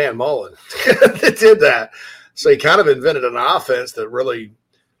 It was Dan Mullen that did that. So he kind of invented an offense that really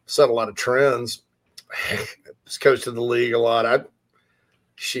set a lot of trends. He's coached in the league a lot. I'd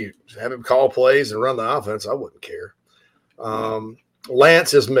have him call plays and run the offense. I wouldn't care.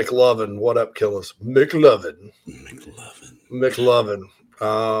 Lance is McLovin. What up, Killis?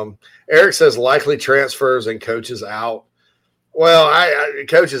 McLovin. Eric says likely transfers and coaches out. Well,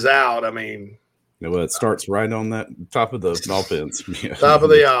 coaches out. I mean, well, it starts right on that top of the offense. Top of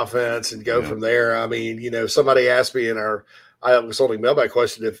the offense and go from there. I mean, somebody asked me I was holding mailbag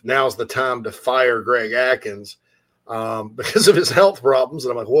question if now's the time to fire Greg Atkins because of his health problems.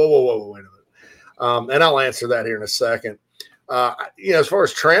 And I'm like, whoa, wait a minute. And I'll answer that here in a second. As far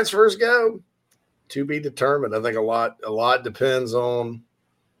as transfers go, to be determined. I think a lot depends on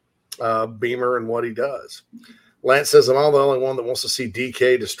Beamer and what he does. Lance says, am I the only one that wants to see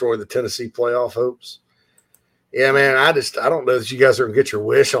DK destroy the Tennessee playoff hopes? Yeah, man, I don't know that you guys are going to get your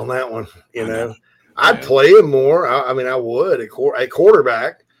wish on that one. I'd play him more. I would at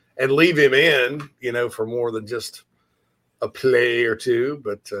quarterback and leave him in, for more than just a play or two.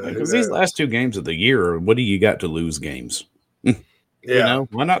 But because these last 2 games of the year, what do you got to lose games?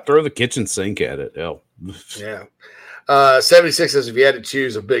 Why not throw the kitchen sink at it? Hell. Yeah. 76 says, if you had to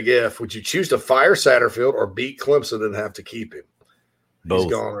choose a big if, would you choose to fire Satterfield or beat Clemson and have to keep him? Both.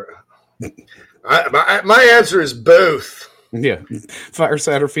 He's gone. My answer is both. Yeah, fire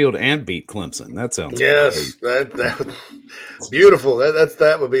Satterfield and beat Clemson. That sounds yes. That's beautiful.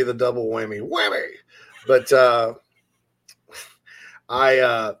 That would be the double whammy. But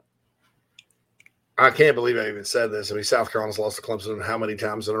I can't believe I even said this. I mean, South Carolina's lost to Clemson how many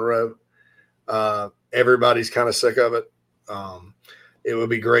times in a row? Everybody's kind of sick of it. It would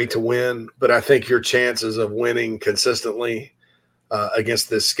be great to win, but I think your chances of winning consistently against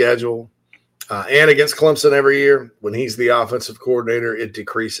this schedule and against Clemson every year when he's the offensive coordinator, it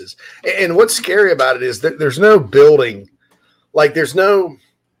decreases. And what's scary about it is that there's no building. And this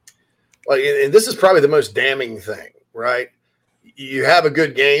is probably the most damning thing, right? You have a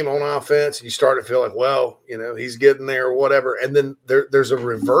good game on offense and you start to feel like, well, he's getting there or whatever. And then there's a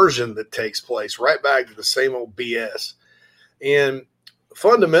reversion that takes place right back to the same old BS. And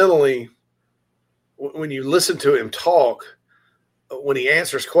fundamentally, when you listen to him talk, when he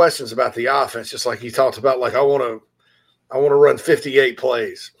answers questions about the offense, just like he talked about, like, I want to run 58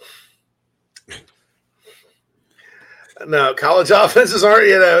 plays. No, college offenses aren't,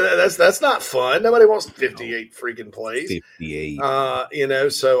 that's not fun. Nobody wants 58 freaking plays. 58.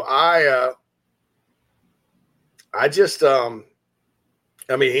 So I just, you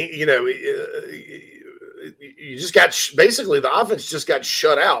just got, basically the offense just got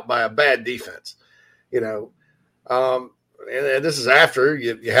shut out by a bad defense, and this is after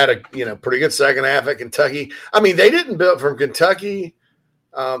you had a, pretty good second half at Kentucky. I mean, they didn't build from Kentucky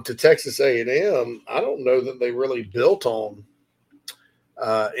to Texas A&M. I don't know that they really built on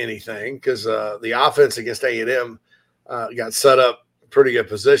anything because the offense against A&M got set up pretty good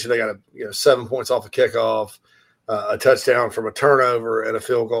position. They got 7 points off a kickoff, a touchdown from a turnover, and a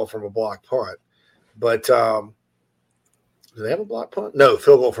field goal from a blocked punt. But do they have a blocked punt? No,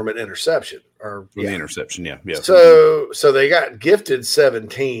 field goal from an interception. The interception, yeah. So they got gifted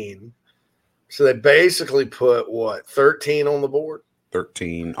 17. So they basically put 13 on the board.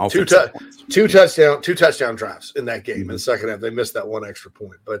 13. Two touchdown drives in that game. In the second half, they missed that one extra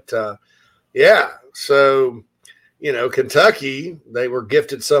point. But so Kentucky, they were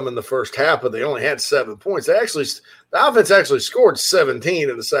gifted some in the first half, but they only had 7 points. The offense actually scored 17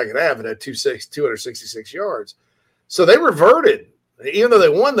 in the second half and had 266 yards. So they reverted. Even though they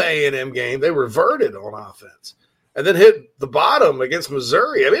won the A&M game, they reverted on offense and then hit the bottom against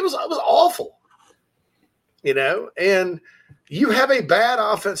Missouri. I mean, it was awful, and you have a bad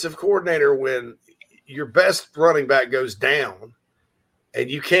offensive coordinator when your best running back goes down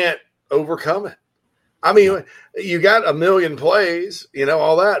and you can't overcome it. I mean, you got a million plays,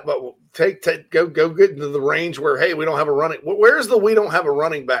 all that, but go get into the range where, hey, we don't have a running. Where's the we don't have a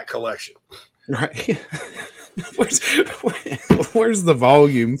running back collection? Right. Where's the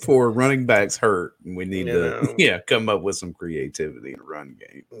volume for running backs hurt? We need to come up with some creativity in a run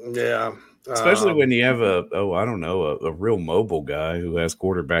game. Yeah. Especially when you have a real mobile guy who has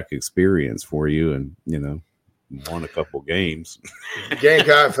quarterback experience for you and, won a couple games.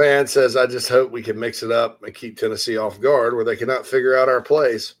 Gamecock fan says, I just hope we can mix it up and keep Tennessee off guard where they cannot figure out our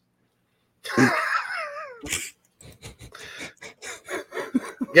plays.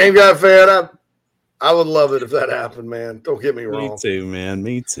 Gamecock fan, I would love it if that happened, man. Don't get me wrong. Me too, man.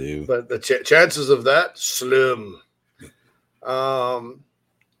 Me too. But the chances of that, slim. Adam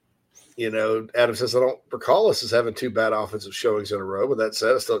says, I don't recall us as having 2 bad offensive showings in a row. But that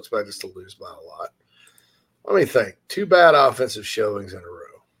said, I still expect us to lose by a lot. Let me think. 2 bad offensive showings in a row.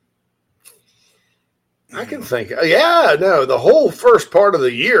 I can think. The whole first part of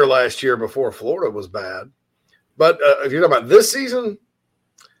the year last year before Florida was bad. But if you're talking about this season,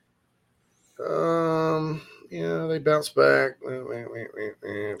 they bounced back.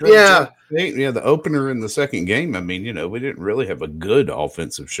 The opener in the second game. I mean, we didn't really have a good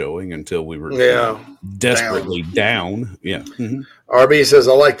offensive showing until we were desperately down. Yeah. Mm-hmm. RB says,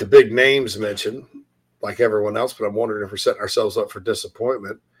 I like the big names mentioned, like everyone else, but I'm wondering if we're setting ourselves up for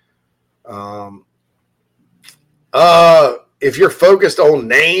disappointment. If you're focused on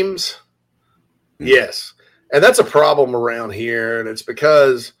names, yes. And that's a problem around here. And it's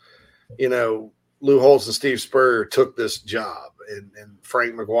because, Lou Holtz and Steve Spurrier took this job and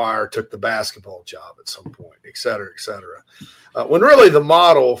Frank McGuire took the basketball job at some point, et cetera, et cetera. When really the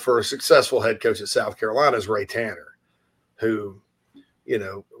model for a successful head coach at South Carolina is Ray Tanner, who,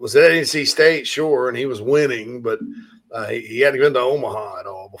 was at NC State, sure, and he was winning, but he hadn't been to Omaha at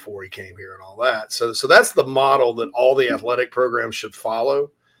all before he came here and all that. So that's the model that all the athletic programs should follow.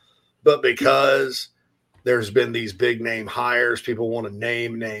 But because there's been these big name hires, people want to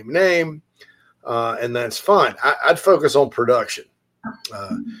name, and that's fine. I'd focus on production.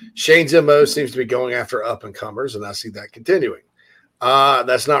 Shane's MO seems to be going after up-and-comers, and I see that continuing.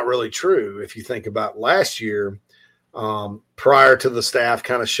 That's not really true. If you think about last year, prior to the staff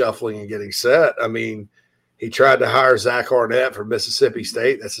kind of shuffling and getting set, I mean, he tried to hire Zach Arnett from Mississippi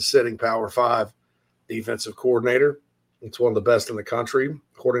State. That's a sitting Power 5 defensive coordinator. It's one of the best in the country,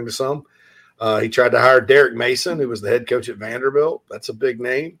 according to some. He tried to hire Derek Mason, who was the head coach at Vanderbilt. That's a big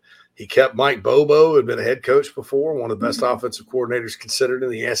name. He kept Mike Bobo, who had been a head coach before, one of the best offensive coordinators considered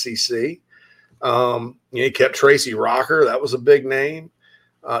in the SEC. He kept Tracy Rocker. That was a big name.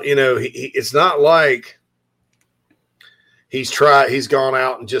 It's not like he's gone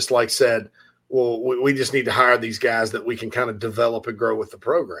out and just like said, well, we just need to hire these guys that we can kind of develop and grow with the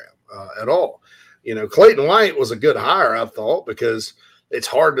program at all. Clayton White was a good hire, I thought, because it's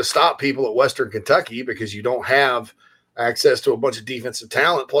hard to stop people at Western Kentucky because you don't have access to a bunch of defensive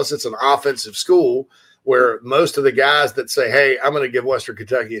talent. Plus, it's an offensive school where most of the guys that say, hey, I'm going to give Western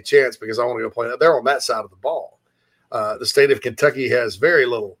Kentucky a chance because I want to go play, they're on that side of the ball. The state of Kentucky has very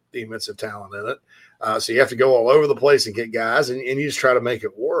little defensive talent in it. So you have to go all over the place and get guys, and you just try to make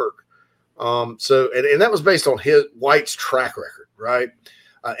it work. And that was based on White's track record, right?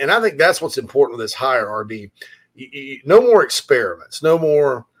 And I think that's what's important with this hire, RB. No more experiments, no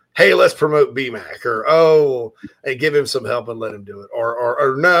more, hey, let's promote BMAC, or and give him some help and let him do it,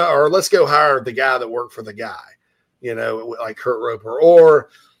 or let's go hire the guy that worked for the guy, like Kurt Roper, or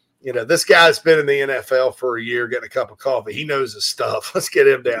this guy's been in the NFL for a year getting a cup of coffee. He knows his stuff. Let's get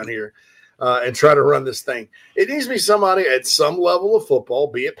him down here and try to run this thing. It needs to be somebody at some level of football,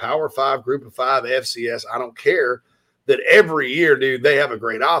 be it Power 5, Group of 5, FCS. I don't care that every year, dude, they have a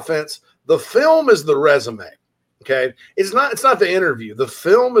great offense. The film is the resume. Okay. It's not the interview. The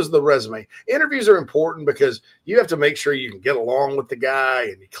film is the resume. Interviews are important because you have to make sure you can get along with the guy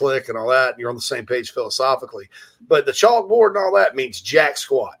and you click and all that, and you're on the same page philosophically. But the chalkboard and all that means jack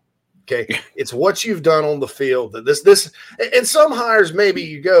squat. Okay. It's what you've done on the field. That this, and some hires, maybe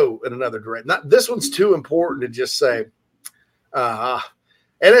you go in another direction. This one's too important to just say, and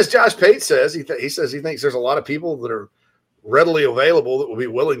as Josh Pate says, he says he thinks there's a lot of people that are readily available that will be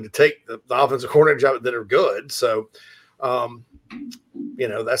willing to take the offensive coordinator job that are good. So,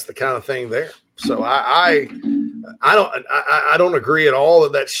 that's the kind of thing there. So I don't agree at all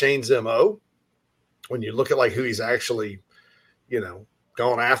that that's Shane's MO when you look at like who he's actually,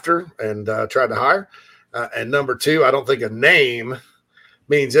 gone after and tried to hire. And number two, I don't think a name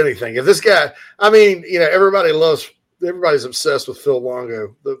means anything. If this guy, everybody's obsessed with Phil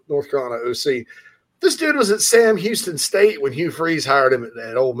Longo, the North Carolina OC. This dude was at Sam Houston State when Hugh Freeze hired him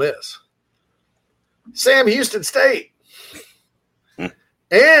at Ole Miss. Sam Houston State.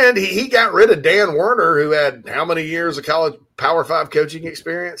 And he got rid of Dan Werner, who had how many years of college Power 5 coaching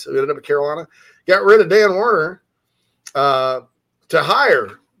experience, who ended up at Carolina. Got rid of Dan Werner to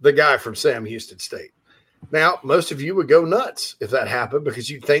hire the guy from Sam Houston State. Now, most of you would go nuts if that happened because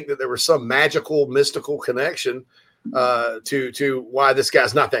you'd think that there was some magical, mystical connection to why this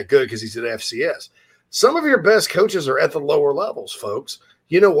guy's not that good because he's at FCS. Some of your best coaches are at the lower levels, folks.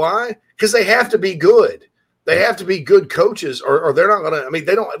 You know why? Because they have to be good. They have to be good coaches, or they're not going to. I mean,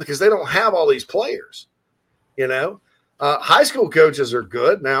 they don't have all these players. You know, high school coaches are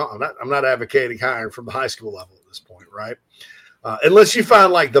good. Now, I'm not advocating hiring from the high school level at this point, right? Unless you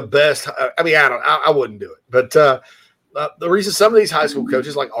find like the best. I mean, I wouldn't do it. But the reason some of these high school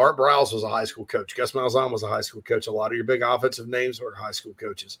coaches, like Art Briles was a high school coach, Gus Malzahn was a high school coach. A lot of your big offensive names were high school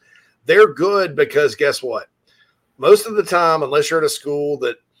coaches. They're good because guess what? Most of the time, unless you're at a school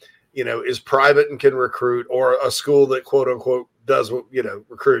that, you know, is private and can recruit, or a school that quote unquote does, you know,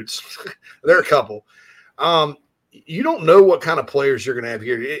 recruits, there are a couple. You don't know what kind of players you're going to have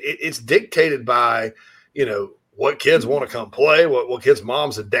here. It's dictated by, you know, what kids want to come play, what kids'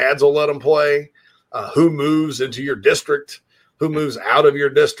 moms and dads will let them play, who moves into your district, who moves out of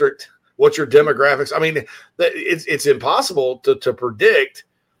your district, what's your demographics. I mean, it's impossible to predict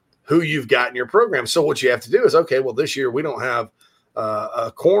who you've got in your program. So what you have to do is, okay, well, this year we don't have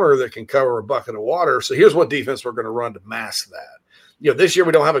a corner that can cover a bucket of water. So here's what defense we're going to run to mask that. You know, this year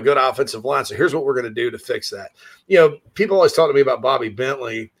we don't have a good offensive line. So here's what we're going to do to fix that. You know, people always talk to me about Bobby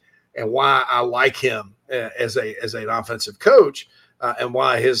Bentley and why I like him as an offensive coach and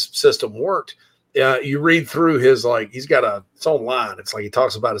why his system worked. You read through his, like, he's got its own line. It's like he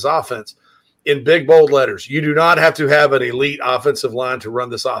talks about his offense in big, bold letters. You do not have to have an elite offensive line to run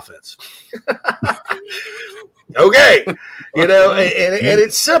this offense. Okay. You know, and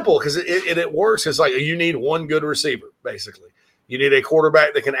it's simple because it works. It's like you need one good receiver, basically. You need a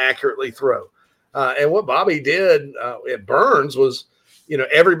quarterback that can accurately throw. And what Bobby did at Burns was, you know,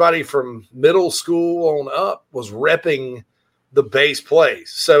 everybody from middle school on up was repping the base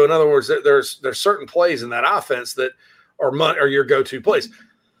plays. So, in other words, there's certain plays in that offense that are your go-to plays.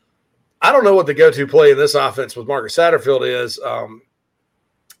 I don't know what the go-to play in this offense with Marcus Satterfield is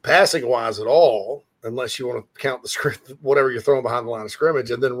passing-wise at all, unless you want to count the script, whatever you're throwing behind the line of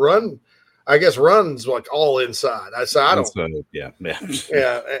scrimmage, and then runs like all inside. I don't. Yeah.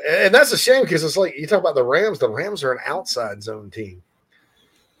 And that's a shame because it's like you talk about the Rams. The Rams are an outside zone team.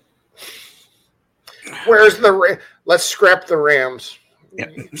 Where's the let's scrap the Rams. Yeah.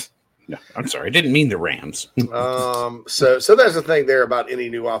 No, I'm sorry. I didn't mean the Rams. So that's the thing there about any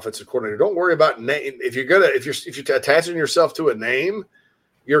new offensive coordinator. Don't worry about name. If you're attaching yourself to a name,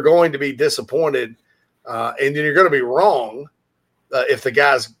 you're going to be disappointed, and then you're going to be wrong if the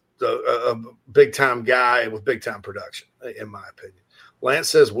guy's a big time guy with big time production. In my opinion, Lance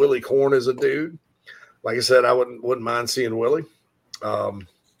says Willie Corn is a dude. Like I said, I wouldn't mind seeing Willie.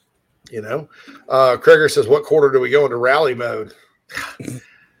 You know, Kreger says, what quarter do we go into rally mode?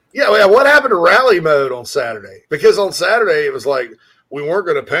 Yeah, what happened to rally mode on Saturday? Because on Saturday it was like we weren't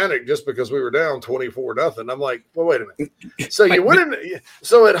going to panic just because we were down 24-0. I'm like, well, wait a minute. So you went in.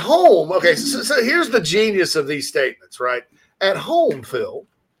 So at home, okay. So here's the genius of these statements, right? At home, Phil,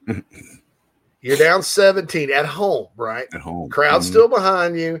 you're down 17 at home, right? At home, crowd's still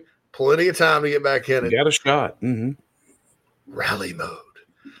behind you. Plenty of time to get back in it. You got a shot. Mm-hmm. Rally mode,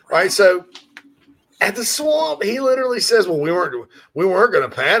 right? So. At the Swamp, he literally says, well, we weren't going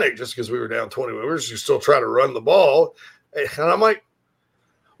to panic just because we were down 20. We were just still trying to run the ball. And I'm like,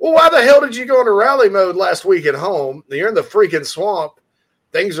 well, why the hell did you go into rally mode last week at home? You're in the freaking Swamp.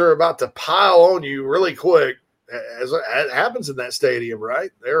 Things are about to pile on you really quick, as it happens in that stadium, right?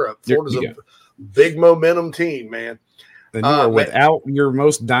 Florida's a big momentum team, man. And you are without your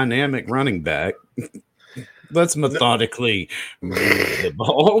most dynamic running back. Let's methodically move the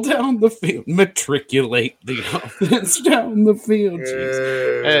ball down the field, matriculate the offense down the field.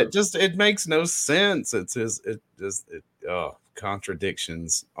 It makes no sense.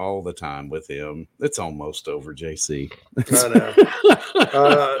 Contradictions all the time with him. It's almost over, JC. I know.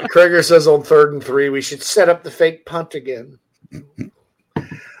 Kreger says on 3rd and 3, we should set up the fake punt again.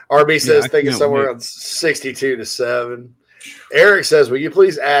 RB says thinking somewhere around 62-7. Eric says, will you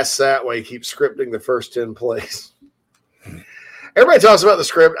please ask Satway keep scripting the first 10 plays? Everybody talks about the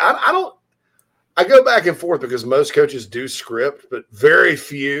script. I go back and forth because most coaches do script, but very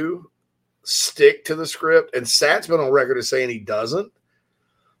few stick to the script. And Sat's been on record as saying he doesn't.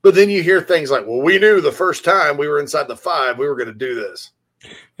 But then you hear things like, well, we knew the first time we were inside the 5, we were going to do this.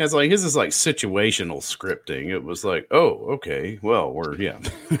 It's like his is like situational scripting. It was like, oh, okay, well, we're at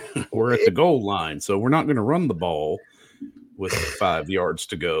the goal line, so we're not going to run the ball with 5 yards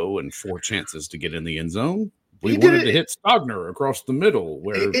to go and 4 chances to get in the end zone. We wanted to hit Stogner across the middle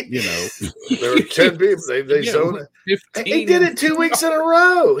where, there were 10 people. They zoned it. He did it 2 weeks in a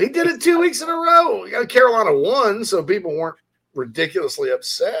row. Carolina won, so people weren't ridiculously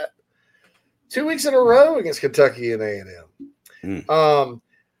upset. 2 weeks in a row against Kentucky and A&M.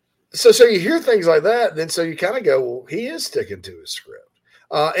 So you hear things like that, then so you kind of go, well, he is sticking to his script.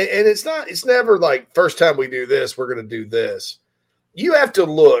 And it's never like first time we do this, we're going to do this. You have to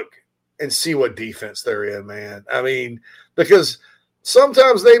look and see what defense they're in, man. I mean, because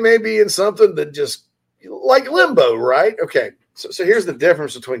sometimes they may be in something that just like limbo, right? Okay. So here's the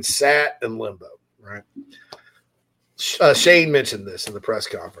difference between sat and limbo, right? Shane mentioned this in the press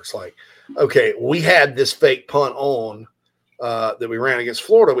conference. Like, okay, we had this fake punt on that we ran against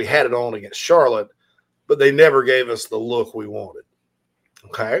Florida. We had it on against Charlotte, but they never gave us the look we wanted.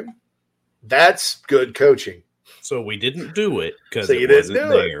 Okay. That's good coaching. So we didn't do it because it wasn't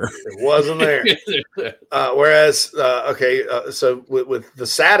there. It wasn't there. So with the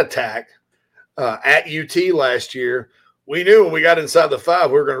SAT attack at UT last year, we knew when we got inside the 5,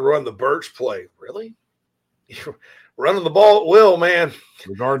 we were going to run the Birch play. Really? Running the ball at will, man.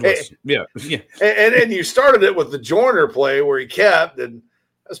 Regardless. Yeah. And then you started it with the Joyner play where he kept, and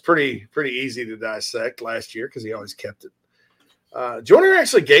that's pretty easy to dissect last year because he always kept it. Joyner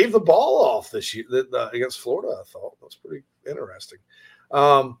actually gave the ball off this year against Florida. I thought that was pretty interesting.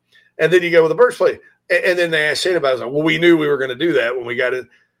 And then you go with the Birch play, and then they asked Shane about it. Like, well, we knew we were going to do that when we got it.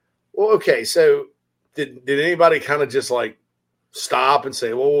 Well, okay, so did anybody kind of just like stop and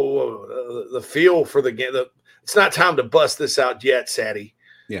say, whoa, the feel for the game? It's not time to bust this out yet, Sadie.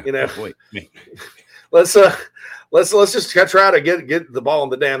 Yeah, you know, wait. let's just try to get the ball in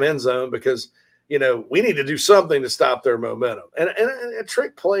the damn end zone because. You know, we need to do something to stop their momentum. And a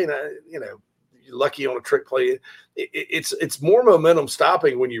trick play, you know, you're lucky on a trick play. It's more momentum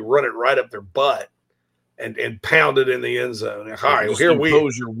stopping when you run it right up their butt and pound it in the end zone. All right, just here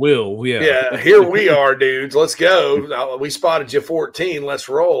impose your will. Yeah, here we are, dudes. Let's go. We spotted you 14. Let's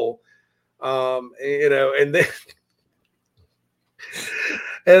roll. You know,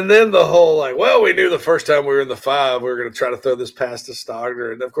 and then the whole like, well, we knew the first time we were in the 5, we were going to try to throw this past to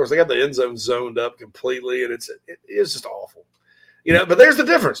Stogner. And, of course, they got the end zone zoned up completely, and it's just awful. You know, but there's the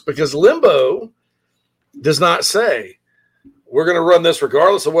difference because Limbo does not say we're going to run this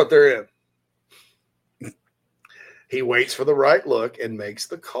regardless of what they're in. He waits for the right look and makes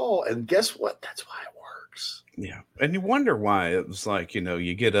the call. And guess what? That's why it works. Yeah. And you wonder why it was like, you know,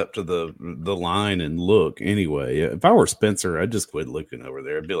 you get up to the line and look anyway. If I were Spencer, I'd just quit looking over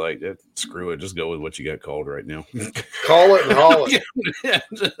there. I'd be like, screw it. Just go with what you got called right now. Call it and haul it.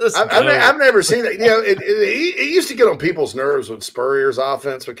 I've never seen that. You know, it used to get on people's nerves when Spurrier's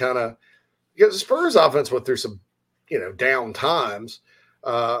offense would kind of – because Spurrier's offense went through some, you know, down times.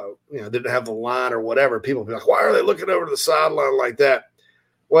 You know, didn't have the line or whatever. People would be like, why are they looking over to the sideline like that?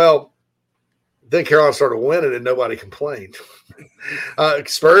 Well, then Carolina started winning and nobody complained.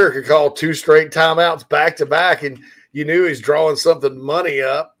 Spurrier could call 2 straight timeouts back to back, and you knew he's drawing something money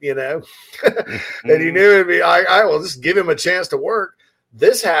up, you know, and you knew it'd be, I will just give him a chance to work.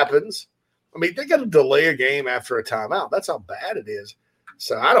 This happens. I mean, they got to delay a game after a timeout. That's how bad it is.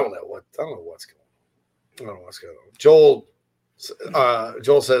 So I don't know what's going on. I don't know what's going on.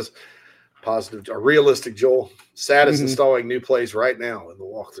 Joel says positive or realistic. Joel, SAT is installing new plays right now in the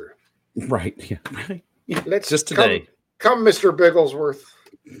walkthrough. Right. Yeah. Right. Yeah. Let's just today. Come, Mr. Bigglesworth.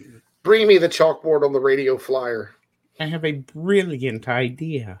 Bring me the chalkboard on the radio flyer. I have a brilliant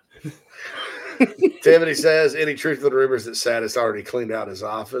idea. Tiffany says, any truth to the rumors that SAT has already cleaned out his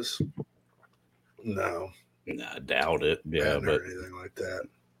office? No. I doubt it. Yeah, but anything like that.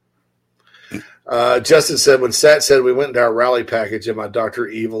 Justin said, when SAT said we went into our rally package in my Dr.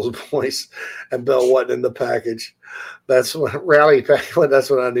 Evil's voice and Bell wasn't in the package. That's when that's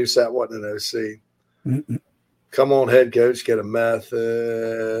when I knew SAT wasn't an OC. Mm-mm. Come on, head coach, get a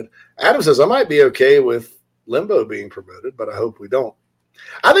method. Adam says, I might be okay with Limbo being promoted, but I hope we don't.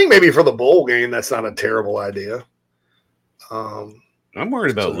 I think maybe for the bowl game, that's not a terrible idea. I'm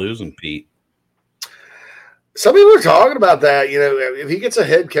worried about losing Pete. Some people are talking about that. You know, if he gets a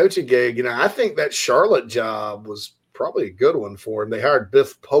head coaching gig, you know, I think that Charlotte job was probably a good one for him. They hired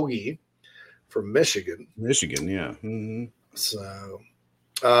Biff Poggi from Michigan. Yeah. Mm-hmm. So,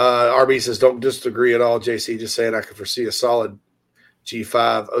 RB says, don't disagree at all, JC. Just saying I could foresee a solid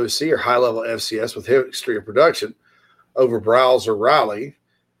G5 OC or high-level FCS with history of production over Browse or Riley,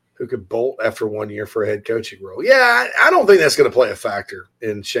 who could bolt after 1 year for a head coaching role. Yeah, I don't think that's going to play a factor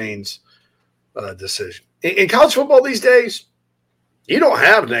in Shane's decision. In college football these days, you don't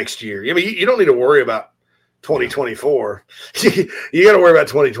have next year. I mean, you don't need to worry about 2024. You got to worry about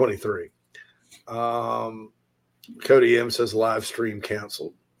 2023. Cody M says live stream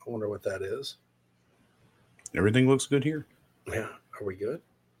canceled. I wonder what that is. Everything looks good here. Yeah. Are we good?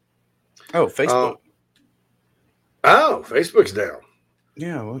 Oh, Facebook. Facebook's down.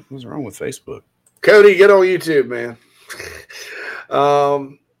 Yeah. What's wrong with Facebook? Cody, get on YouTube, man.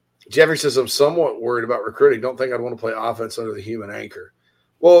 Jeffrey says, I'm somewhat worried about recruiting. Don't think I'd want to play offense under the human anchor.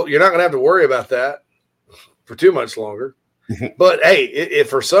 Well, you're not going to have to worry about that for too much longer. But, hey, if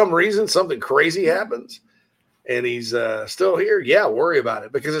for some reason something crazy happens and he's still here, yeah, worry about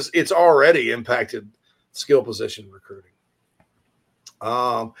it because it's already impacted skill position recruiting.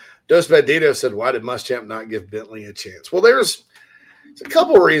 Dos Bandito said, why did Muschamp not give Bentley a chance? Well, there's a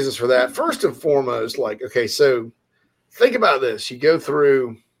couple of reasons for that. First and foremost, okay, so think about this. You go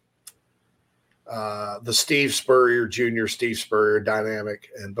through the Steve Spurrier, Jr. Steve Spurrier dynamic,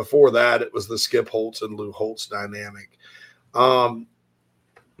 and before that, it was the Skip Holtz and Lou Holtz dynamic.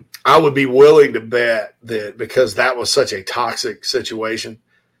 I would be willing to bet that because that was such a toxic situation,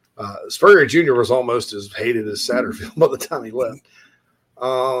 Spurrier Jr. was almost as hated as Satterfield by the time he left.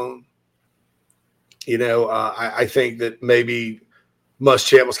 I think that maybe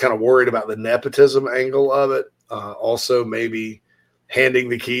Muschamp was kind of worried about the nepotism angle of it. Also, maybe handing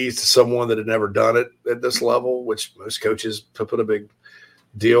the keys to someone that had never done it at this level, which most coaches put a big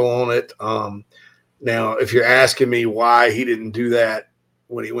deal on it. Now, if you're asking me why he didn't do that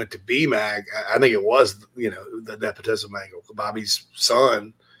when he went to BMAC, I think it was, the nepotism angle. Bobby's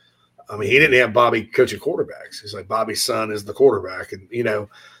son. I mean, he didn't have Bobby coaching quarterbacks. He's like, Bobby's son is the quarterback. And,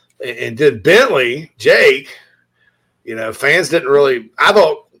 and did Bentley, Jake, fans didn't really – I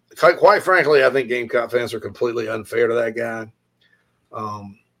thought, quite frankly, I think Gamecock fans are completely unfair to that guy.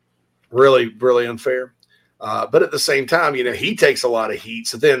 Really, really unfair. But at the same time, he takes a lot of heat.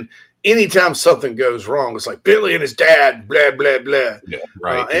 So then anytime something goes wrong, it's like Bentley and his dad, blah, blah, blah. Yeah,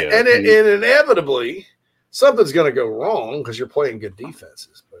 right. And inevitably something's going to go wrong because you're playing good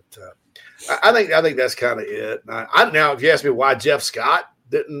defenses. But I think that's kind of it. Now, if you ask me why Jeff Scott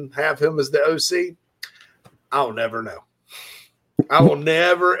didn't have him as the OC, I'll never know. I will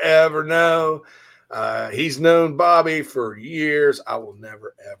never, ever know. He's known Bobby for years. I will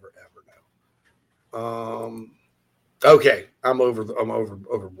never, ever, ever know. Okay, I'm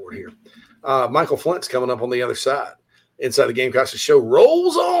overboard here. Michael Flint's coming up on the other side. Inside the Gamecocks, the show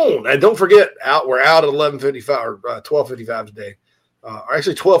rolls on. And don't forget, we're out at 11:55 or 12:55 today. Or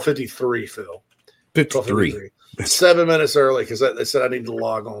actually 12:53, Phil. 53. 7 minutes early because they said I need to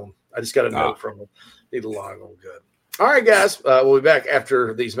log on. I just got a note from them. Need to log on. Good. All right, guys. We'll be back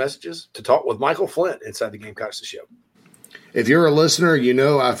after these messages to talk with Michael Flint inside the Gamecocks, the show. If you're a listener,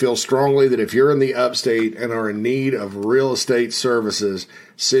 I feel strongly that if you're in the upstate and are in need of real estate services,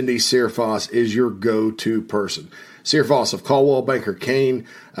 Cindy Searfoss is your go-to person. Searfoss of Caldwell Banker Kane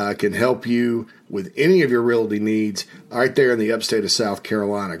can help you with any of your realty needs right there in the upstate of South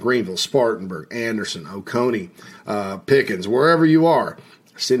Carolina, Greenville, Spartanburg, Anderson, Oconee, Pickens, wherever you are.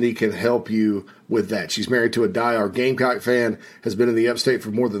 Cindy can help you with that. She's married to a diehard Gamecock fan, has been in the upstate for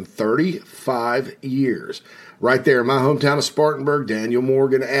more than 35 years. Right there in my hometown of Spartanburg, Daniel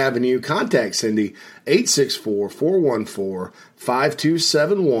Morgan Avenue. Contact Cindy,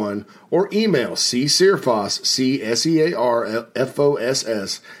 864-414-5271, or email csearfoss,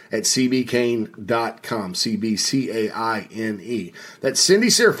 CSEARFOSS, at cbcaine.com, CBCAINE. That's Cindy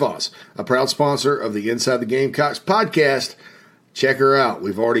Searfoss, a proud sponsor of the Inside the Gamecocks podcast. Check her out.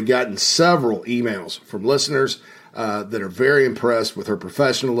 We've already gotten several emails from listeners that are very impressed with her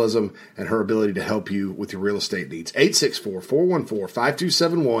professionalism and her ability to help you with your real estate needs.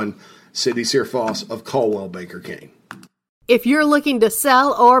 864-414-5271, Cindy Searfoss of Caldwell Banker Kane. If you're looking to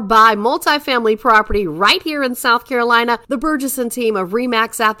sell or buy multifamily property right here in South Carolina, the Burgesson team of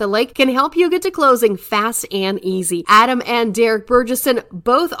RE/MAX at the Lake can help you get to closing fast and easy. Adam and Derek Burgesson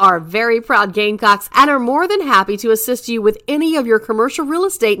both are very proud Gamecocks and are more than happy to assist you with any of your commercial real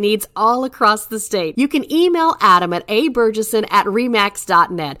estate needs all across the state. You can email Adam at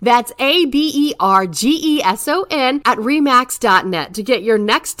aburgesson@remax.net. That's ABERGESON at remax.net to get your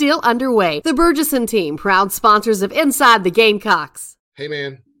next deal underway. The Burgesson team, proud sponsors of Inside the Gamecocks. Hey,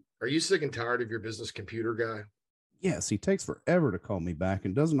 man, are you sick and tired of your business computer guy? Yes, he takes forever to call me back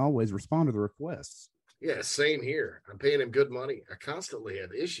and doesn't always respond to the requests. Yeah, same here. I'm paying him good money. I constantly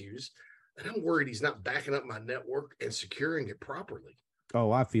have issues, and I'm worried he's not backing up my network and securing it properly.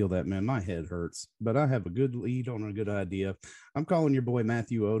 Oh, I feel that, man. My head hurts, but I have a good lead on a good idea. I'm calling your boy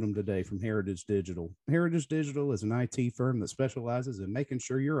Matthew Odom today from Heritage Digital. Heritage Digital is an IT firm that specializes in making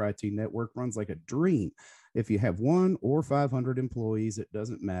sure your IT network runs like a dream. If you have 1 or 500 employees, it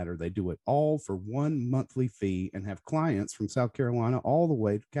doesn't matter. They do it all for one monthly fee and have clients from South Carolina all the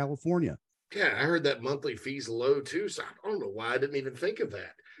way to California. Yeah, I heard that monthly fee's low too, so I don't know why I didn't even think of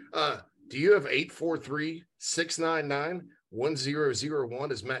that. Do you have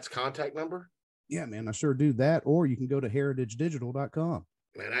 843-699-1001 as Matt's contact number? Yeah, man, I sure do that. Or you can go to heritagedigital.com.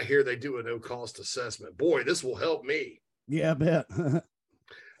 Man, I hear they do a no-cost assessment. Boy, this will help me. Yeah, I bet.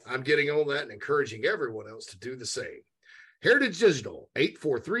 I'm getting on that and encouraging everyone else to do the same. Heritage Digital,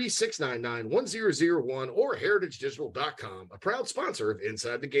 843-699-1001 or heritagedigital.com, a proud sponsor of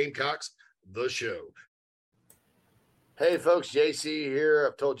Inside the Gamecocks, the show. Hey, folks, JC here.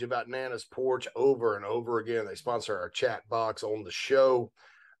 I've told you about Nana's Porch over and over again. They sponsor our chat box on the show.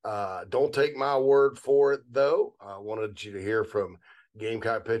 Don't take my word for it, though. I wanted you to hear from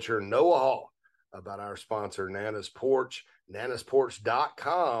Gamecock pitcher Noah Hall about our sponsor, Nana's Porch.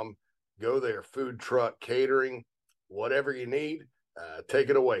 nanasporch.com. Go there. Food truck, catering, whatever you need. Take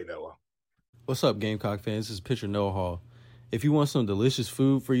it away, Noah. What's up, Gamecock fans? This is pitcher Noah Hall. If you want some delicious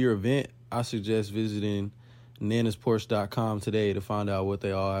food for your event, I suggest visiting nanasporch.com today to find out what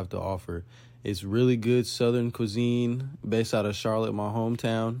they all have to offer. It's really good Southern cuisine based out of Charlotte, my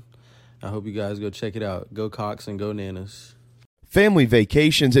hometown. I hope you guys go check it out. Go Cox and go Nanas. Family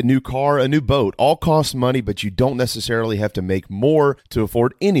vacations, a new car, a new boat, all cost money, but you don't necessarily have to make more to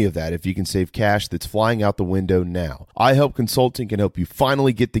afford any of that if you can save cash that's flying out the window now. iHelp Consulting can help you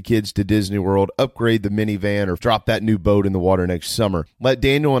finally get the kids to Disney World, upgrade the minivan, or drop that new boat in the water next summer. Let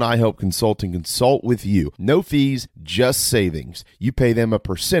Daniel and iHelp Consulting consult with you. No fees, just savings. You pay them a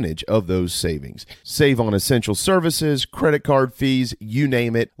percentage of those savings. Save on essential services, credit card fees, you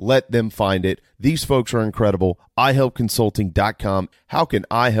name it. Let them find it. These folks are incredible. iHelpConsulting.com. How can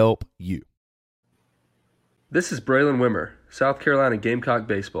I help you? This is Braylon Wimmer, South Carolina Gamecock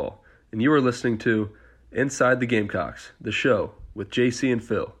Baseball, and you are listening to Inside the Gamecocks, the show with JC and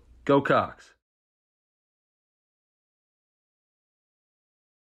Phil. Go Cox!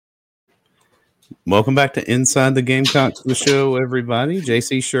 Welcome back to Inside the Gamecocks, the show, everybody.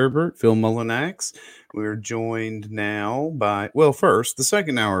 JC Sherbert, Phil Mullinax. We're joined now by, well, first, the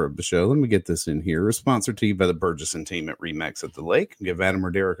second hour of the show. Let me get this in here. We're sponsored to you by the Burgesson team at RE/MAX at the Lake. Give Adam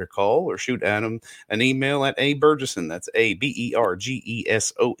or Derek a call or shoot Adam an email at aburgesson, that's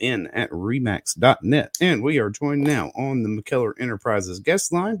ABERGESON at remax.net. And we are joined now on the McKellar Enterprises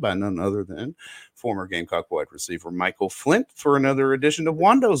guest line by none other than former Gamecock wide receiver Michael Flint for another edition of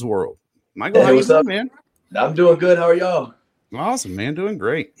Wando's World. Michael, how you doing, man? I'm doing good. How are y'all? Awesome, man. Doing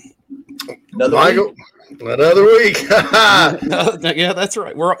grerit. Another week. Yeah, that's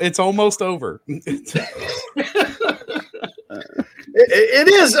right. It's almost over. It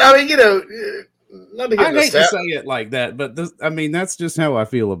is. I mean, not to get I hate to say it like that, but that's just how I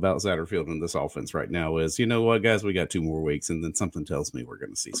feel about Satterfield and this offense right now. Is, you know what, guys, we got 2 more weeks, and then something tells me we're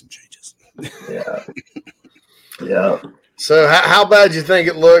going to see some changes. Yeah. So, how bad do you think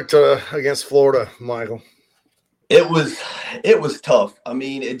it looked against Florida, Michael? It was tough. I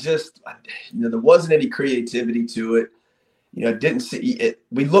mean, it just, there wasn't any creativity to it. Didn't see it.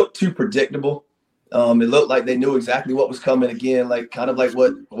 We looked too predictable. It looked like they knew exactly what was coming again, kind of like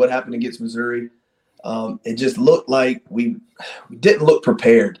what happened against Missouri. It just looked like we didn't look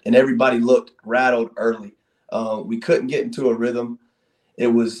prepared, and everybody looked rattled early. We couldn't get into a rhythm. It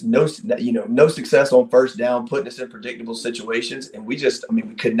was no success on first down, putting us in predictable situations, and we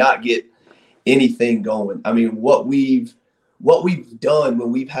could not get anything going. I mean, what we've done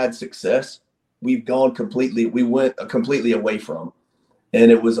when we've had success, we went completely away from,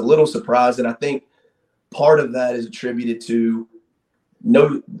 and it was a little surprising. I think part of that is attributed to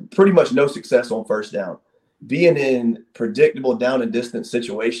pretty much no success on first down, being in predictable down and distance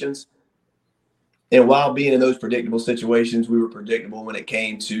situations. And while being in those predictable situations, we were predictable when it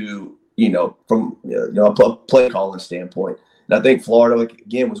came to, from a play calling standpoint. And I think Florida,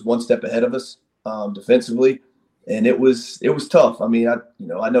 again, was one step ahead of us defensively, and it was tough. I mean, I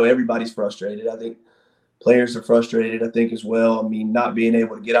know everybody's frustrated. I think players are frustrated, I think, as well. I mean, not being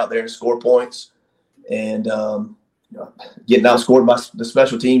able to get out there and score points and getting outscored by the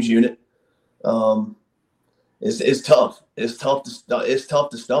special teams unit is tough. It's tough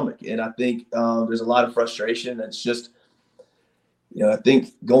to stomach, and I think there's a lot of frustration. It's just, I think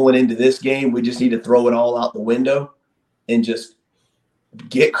going into this game, we just need to throw it all out the window and just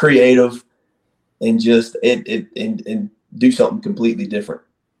get creative and just and do something completely different,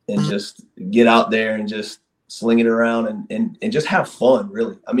 and just get out there and just sling it around and just have fun,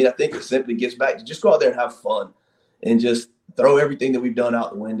 really. I mean, I think it simply gets back to just go out there and have fun and just throw everything that we've done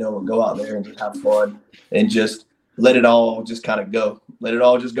out the window and go out there and just have fun and just let it all just kind of go. Let it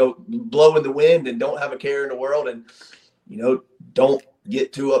all just go, blow in the wind, and don't have a care in the world, and, don't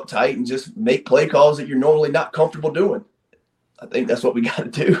get too uptight and just make play calls that you're normally not comfortable doing. I think that's what we got to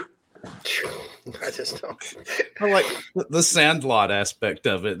do. I just don't. I like the Sandlot aspect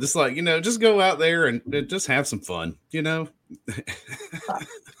of it. Just just go out there and just have some fun,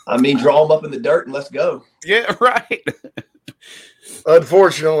 I mean, draw them up in the dirt and let's go. Yeah, right.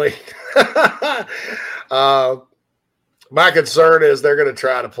 Unfortunately. My concern is they're going to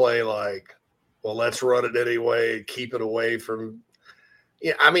try to play like, well, let's run it anyway, keep it away from.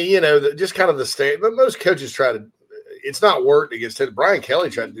 Yeah, I mean, just kind of the state. But most coaches try to. It's not worked against Tennessee. Brian Kelly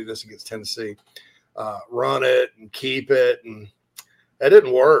tried to do this against Tennessee, run it and keep it, and that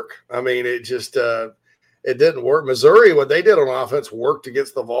didn't work. I mean, it just it didn't work. Missouri, what they did on offense, worked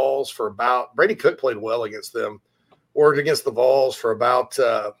against the Vols for about. Brady Cook played well against them. Worked against the Vols for about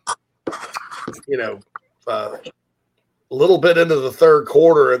a little bit into the third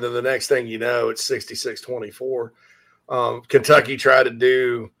quarter, and then the next thing you know, it's 66-24. Kentucky tried to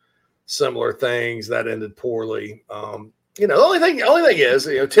do similar things that ended poorly. The only thing is,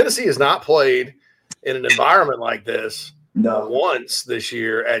 Tennessee has not played in an environment like this once this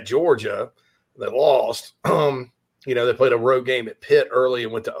year at Georgia. They lost. They played a road game at Pitt early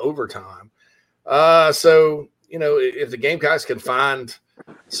and went to overtime. So if the Gamecocks can find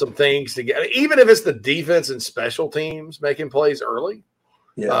some things to get, even if it's the defense and special teams making plays early,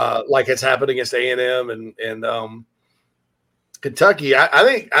 like it's happened against A&M and Kentucky,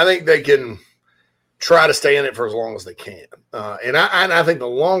 I think they can try to stay in it for as long as they can. And I think the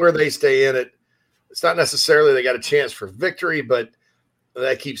longer they stay in it, it's not necessarily they got a chance for victory, but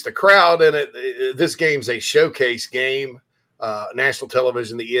that keeps the crowd in it. This game's a showcase game. National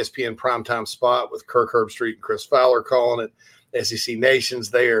television, the ESPN primetime spot with Kirk Herbstreit and Chris Fowler calling it. SEC Nation's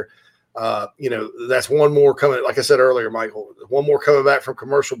there. That's one more coming. Like I said earlier, Michael, one more coming back from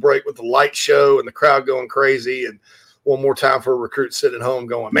commercial break with the light show and the crowd going crazy, and one more time for a recruit sitting at home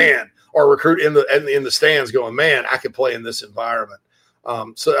going, man, or a recruit in the stands going, man, I could play in this environment.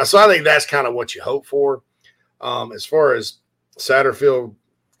 So I think that's kind of what you hope for. As far as Satterfield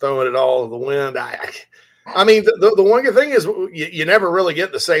throwing it all to the wind, I mean, the one good thing is you never really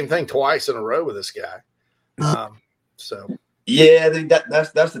get the same thing twice in a row with this guy. Yeah, I think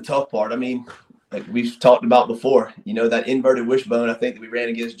that's the tough part. I mean, like we've talked about before, that inverted wishbone, I think that we ran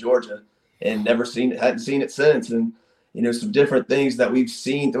against Georgia and hadn't seen it since. And, some different things that we've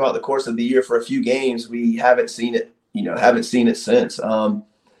seen throughout the course of the year for a few games, we haven't seen it, since. I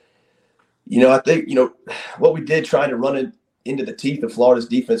think, what we did trying to run it into the teeth of Florida's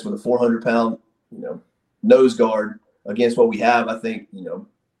defense with a 400-pound, nose guard against what we have, I think,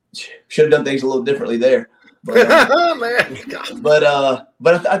 should have done things a little differently there. But, I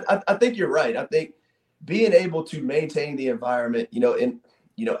think you're right. I think being able to maintain the environment,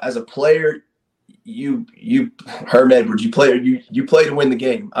 as a player, you Herm Edwards, you play to win the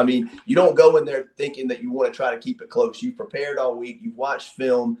game. I mean, you don't go in there thinking that you want to try to keep it close. You've prepared all week. You've watched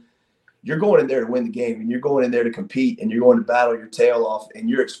film. You're going in there to win the game, and you're going in there to compete, and you're going to battle your tail off, and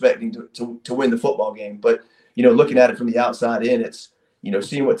you're expecting to win the football game. But, looking at it from the outside in, it's,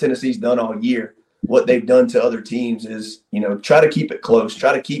 seeing what Tennessee's done all year, what they've done to other teams is, try to keep it close,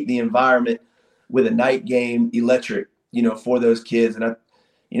 try to keep the environment with a night game electric, for those kids. And I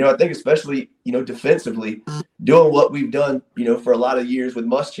think especially, defensively, doing what we've done, for a lot of years with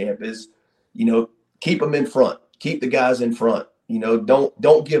Muschamp is, keep them in front, keep the guys in front,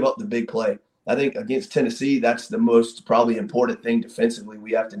 don't give up the big play. I think against Tennessee, that's the most probably important thing defensively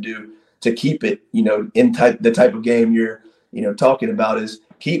we have to do to keep it, the type of game you're, talking about is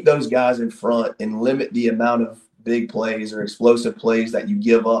keep those guys in front and limit the amount of big plays or explosive plays that you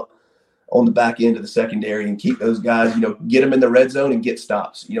give up on the back end of the secondary, and keep those guys, get them in the red zone and get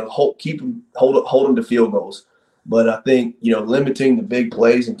stops, hold them to field goals. But I think, limiting the big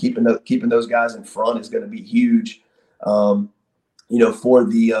plays and keeping those guys in front is going to be huge, for the,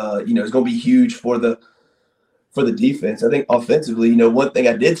 it's going to be huge for the defense. I think offensively, one thing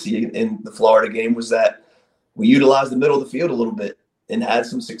I did see in the Florida game was that we utilized the middle of the field a little bit and had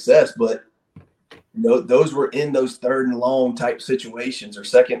some success, but those were in those third and long type situations or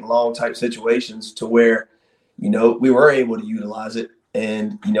second and long type situations to where, we were able to utilize it.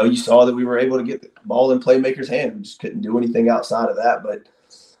 And, you saw that we were able to get the ball in playmakers' hands. We just couldn't do anything outside of that. But,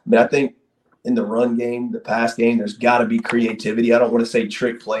 I think in the run game, the pass game, there's got to be creativity. I don't want to say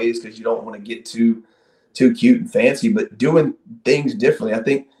trick plays because you don't want to get too cute and fancy, but doing things differently. I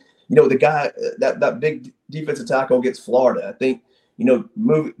think, the guy, that big defensive tackle against Florida, I think,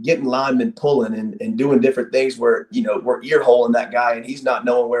 getting linemen pulling and doing different things where, we're ear holing that guy and he's not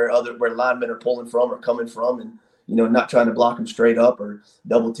knowing where linemen are pulling from or coming from, and, not trying to block him straight up or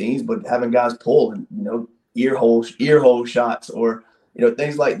double teams, but having guys pull and, ear hole shots or,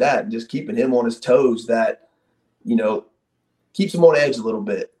 things like that, and just keeping him on his toes that, keeps him on edge a little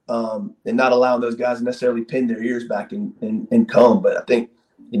bit, and not allowing those guys to necessarily pin their ears back and come. But I think,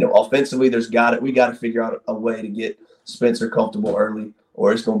 offensively, we got to figure out a way to get Spencer comfortable early,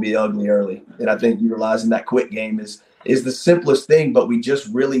 or it's going to be ugly early. And I think utilizing that quick game is the simplest thing, but we just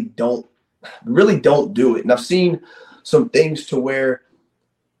really don't do it. And I've seen some things to where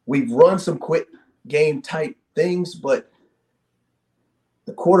we've run some quick game type things, but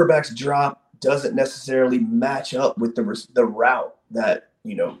the quarterback's drop doesn't necessarily match up with the route that,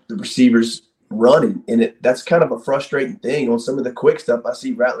 you know, the receivers running. And that's kind of a frustrating thing on some of the quick stuff. I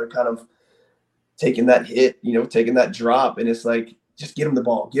see Rattler kind of taking that hit, you know, taking that drop, and it's like, just get him the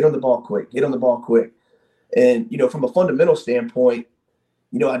ball quick. And, you know, from a fundamental standpoint,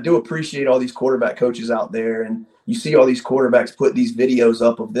 you know, I do appreciate all these quarterback coaches out there, and you see all these quarterbacks put these videos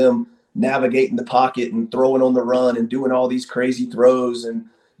up of them navigating the pocket and throwing on the run and doing all these crazy throws and,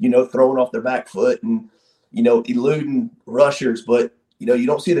 you know, throwing off their back foot and, you know, eluding rushers. But, you know, you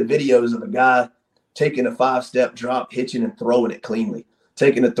don't see the videos of a guy taking a 5-step drop, hitching and throwing it cleanly,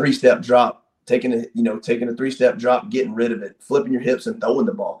 taking a 3-step drop, taking a 3-step drop, getting rid of it, flipping your hips and throwing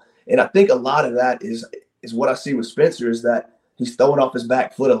the ball. And I think a lot of that is what I see with Spencer, is that he's throwing off his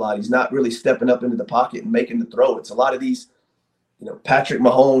back foot a lot. He's not really stepping up into the pocket and making the throw. It's a lot of these, you know, Patrick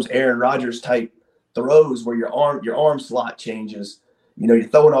Mahomes, Aaron Rodgers type throws where your arm slot changes. You know, you're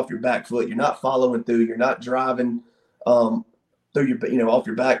throwing off your back foot. You're not following through. You're not driving through your, you know, off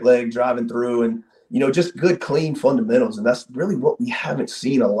your back leg, driving through, and, you know, just good, clean fundamentals. And that's really what we haven't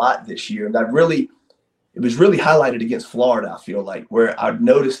seen a lot this year. And it was really highlighted against Florida, I feel like, where I've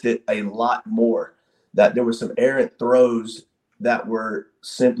noticed it a lot more, that there were some errant throws that were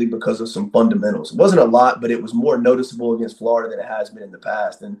simply because of some fundamentals. It wasn't a lot, but it was more noticeable against Florida than it has been in the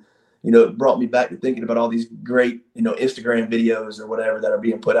past. And, you know, it brought me back to thinking about all these great, you know, Instagram videos or whatever that are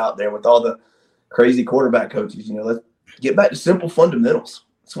being put out there with all the crazy quarterback coaches. You know, let's get back to simple fundamentals.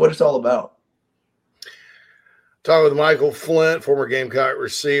 That's what it's all about. Talking with Michael Flint, former Gamecock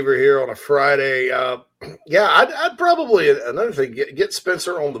receiver, here on a Friday. I'd probably, another thing, get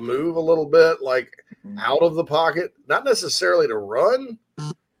Spencer on the move a little bit, like out of the pocket, not necessarily to run,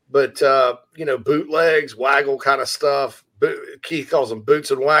 but, you know, bootlegs, waggle kind of stuff. Keith calls them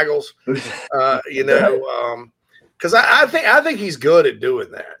boots and waggles, you know, because I think he's good at doing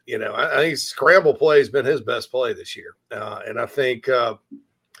that. You know, I think scramble play has been his best play this year. And I think,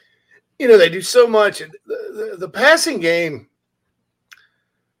 you know, they do so much. The passing game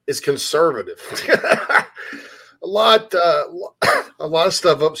is conservative. a lot of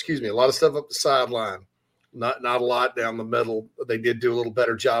stuff up the sideline, not a lot down the middle. They did do a little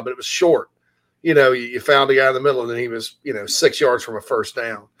better job, but it was short. You know, you found a guy in the middle, and then he was, you know, 6 yards from a first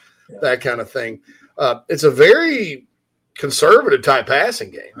down, that kind of thing. It's a very conservative type passing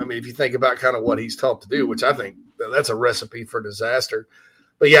game. I mean, if you think about kind of what he's taught to do, which I think that's a recipe for disaster.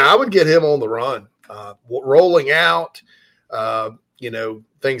 But yeah, I would get him on the run, rolling out, you know,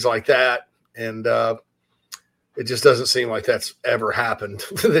 things like that. And it just doesn't seem like that's ever happened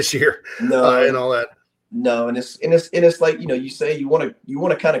this year. No, and all that. No, and it's like, you know, you say you want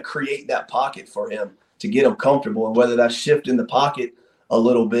to kind of create that pocket for him to get him comfortable, and whether that's shifting the pocket a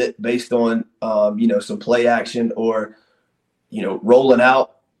little bit based on you know, some play action, or, you know, rolling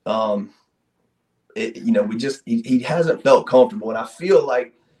out. You know, he hasn't felt comfortable, and I feel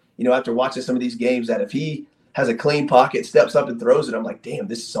like, you know, after watching some of these games, that if he has a clean pocket, steps up and throws it, I'm like, damn,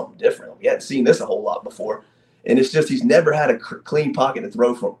 this is something different. We hadn't seen this a whole lot before. And it's just, he's never had a clean pocket to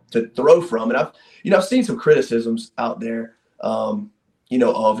throw from. And I've seen some criticisms out there, you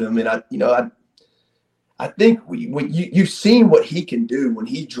know, of him. And I think you've seen what he can do when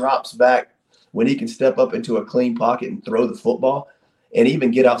he drops back, when he can step up into a clean pocket and throw the football, and even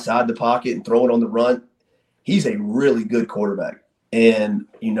get outside the pocket and throw it on the run. He's a really good quarterback. And,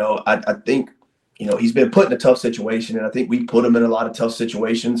 you know, I think, you know, he's been put in a tough situation, and I think we put him in a lot of tough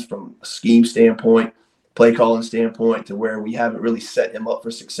situations from a scheme standpoint, play calling standpoint, to where we haven't really set him up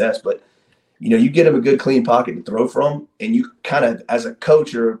for success. But, you know, you get him a good clean pocket to throw from, and you kind of, as a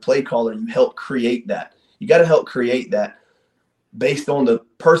coach or a play caller, you help create that. You got to help create that based on the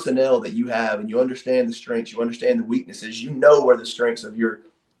personnel that you have, and you understand the strengths, you understand the weaknesses, you know where the strengths of your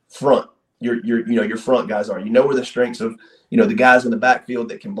front, your front guys are. You know where the strengths of, you know, the guys in the backfield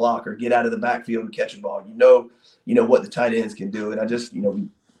that can block or get out of the backfield and catch a ball. You know what the tight ends can do. And I just, you know, I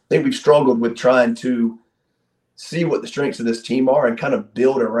think we've struggled with trying to see what the strengths of this team are and kind of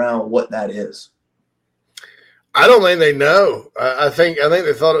build around what that is. I don't think they know. I think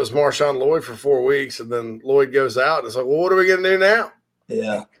they thought it was Marshawn Lloyd for 4 weeks, and then Lloyd goes out, and it's like, well, what are we going to do now?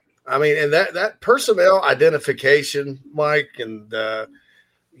 Yeah. I mean, and that personnel identification, Mike, and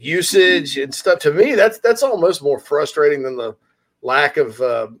usage and stuff, to me, that's almost more frustrating than the lack of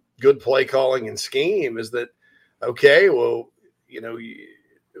good play calling and scheme. Is that, okay, well, you know,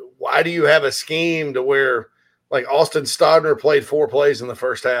 why do you have a scheme to where, like, Austin Stodner played 4 plays in the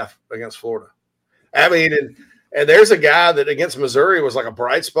first half against Florida? I mean, and And there's a guy that against Missouri was like a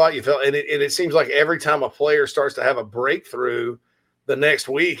bright spot. You felt, and it seems like every time a player starts to have a breakthrough, the next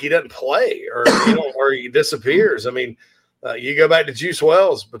week he doesn't play or he disappears. I mean, you go back to Juice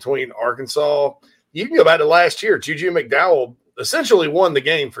Wells between Arkansas. You can go back to last year. Juju McDowell essentially won the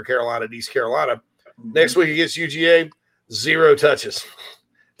game for Carolina at East Carolina. Next week against UGA, 0 touches.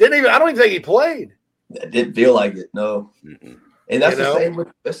 I don't even think he played. It didn't feel like it. No. And that's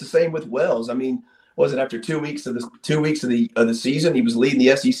the same with Wells. I mean, was it after 2 weeks of the season, he was leading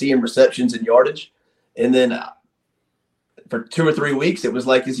the SEC in receptions and yardage, and then for 2 or 3 weeks, it was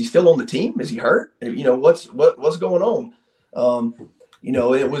like, is he still on the team? Is he hurt? What's going on?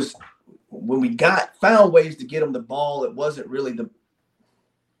 It was when we found ways to get him the ball, it wasn't really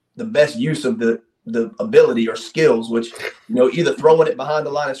the best use of the ability or skills, which, either throwing it behind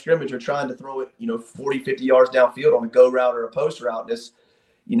the line of scrimmage or trying to throw it, 40, 50 yards downfield on a go route or a post route. Just,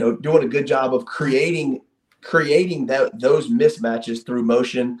 doing a good job of creating those mismatches through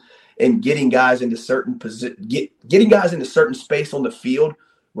motion and getting guys into certain getting guys into certain space on the field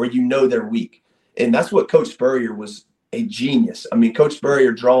where they're weak. And that's what Coach Spurrier was a genius. I mean, Coach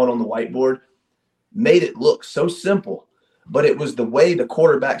Spurrier drawing on the whiteboard made it look so simple, but it was the way the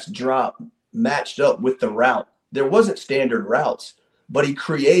quarterback's drop matched up with the route. There wasn't standard routes, but he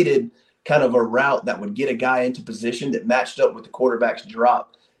created kind of a route that would get a guy into position that matched up with the quarterback's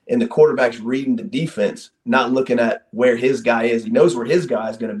drop, and the quarterback's reading the defense, not looking at where his guy is. He knows where his guy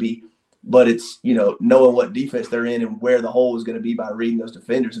is going to be, but it's, knowing what defense they're in and where the hole is going to be by reading those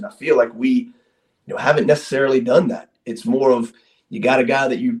defenders. And I feel like we, haven't necessarily done that. It's more of, you got a guy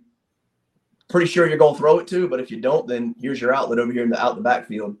that you pretty sure you're going to throw it to, but if you don't, then here's your outlet over here out the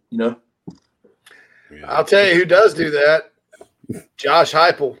backfield, I'll tell you who does do that. Josh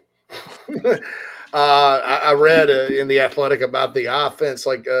Heupel. I read in The Athletic about the offense,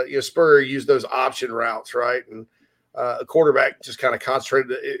 like Spurrier used those option routes, right? And a quarterback just kind of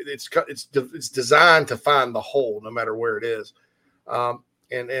concentrated. It's designed to find the hole no matter where it is.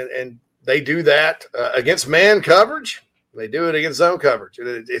 And they do that against man coverage. They do it against zone coverage.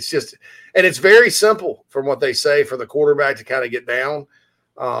 It's just, and it's very simple from what they say for the quarterback to kind of get down,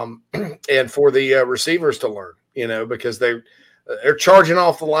 and for the receivers to learn, because they're charging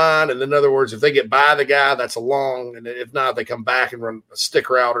off the line. And in other words, if they get by the guy, that's a long, and if not, they come back and run a stick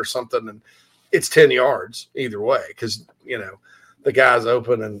route or something, and it's 10 yards either way because, the guy's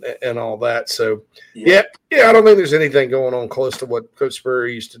open and all that. So, yeah, I don't think there's anything going on close to what Coach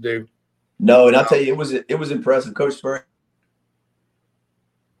Spurrier used to do. No, and I'll tell you, it was impressive. Coach Spurrier,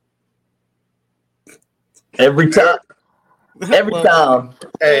 every time.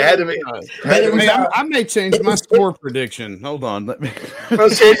 Hey, it had to be. I may change my score prediction. Hold on,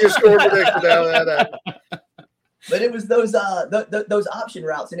 let's change your score prediction now. But it was those option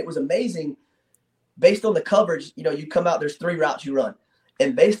routes, and it was amazing. Based on the coverage, you come out. There's 3 routes you run,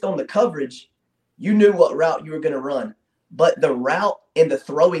 and based on the coverage, you knew what route you were going to run. But the route in the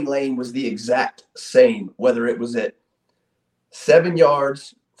throwing lane was the exact same, whether it was at 7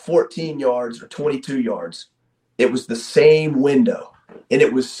 yards, 14 yards, or 22 yards. It was the same window. And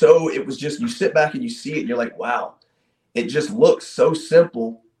it was just, you sit back and you see it and you're like, wow, it just looks so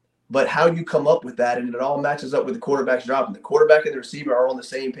simple, but how you come up with that, and it all matches up with the quarterback's drop, and the quarterback and the receiver are on the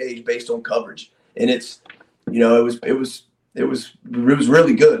same page based on coverage. And it's, it was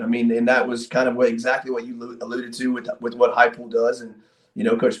really good. I mean, and that was kind of exactly what you alluded to with what Heupel does. And,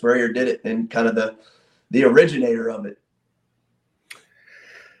 Coach Spurrier did it, and kind of the originator of it.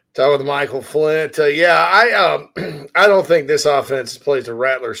 Talking with Michael Flint. I don't think this offense plays to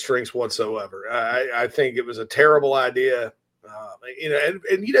Rattler's strengths whatsoever. I think it was a terrible idea.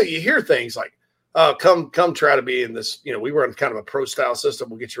 You hear things like, come try to be in this, we run kind of a pro style system.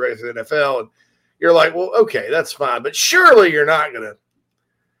 We'll get you ready for the NFL. And you're like, well, okay, that's fine. But surely you're not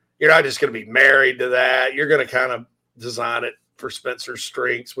just going to be married to that. You're going to kind of design it for Spencer's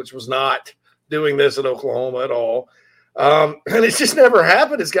strengths, which was not doing this at Oklahoma at all. And it's just never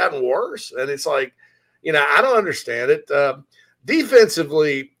happened. It's gotten worse. And it's like, I don't understand it.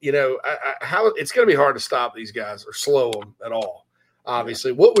 Defensively, how it's going to be hard to stop these guys or slow them at all.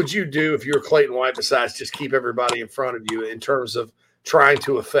 Obviously, what would you do if you were Clayton White besides just keep everybody in front of you in terms of trying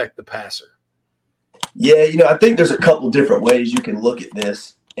to affect the passer? Yeah, I think there's a couple different ways you can look at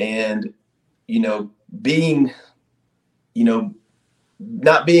this, and, being,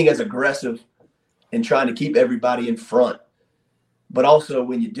 not being as aggressive and trying to keep everybody in front. But also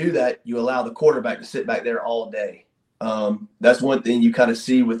when you do that, you allow the quarterback to sit back there all day. That's one thing you kind of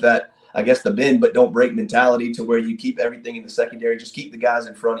see with that, I guess, the bend but don't break mentality, to where you keep everything in the secondary, just keep the guys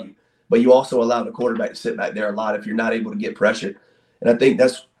in front of you. But you also allow the quarterback to sit back there a lot if you're not able to get pressure. And I think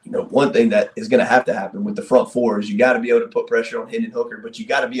that's one thing that is going to happen with the front four is you got to be able to put pressure on Hendon Hooker, but you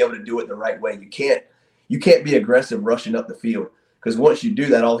got to be able to do it the right way. You can't be aggressive rushing up the field, because once you do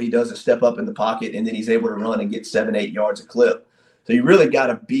that, all he does is step up in the pocket, and then he's able to run and get 7-8 yards a clip. So you really got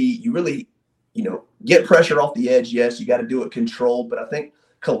to get pressure off the edge. Yes, you got to do it controlled, but I think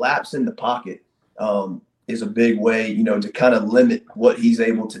collapse in the pocket is a big way, to kind of limit what he's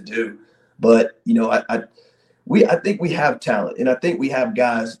able to do. But, I think we have talent, and I think we have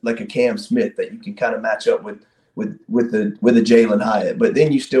guys like a Cam Smith that you can kind of match up with a Jalen Hyatt. But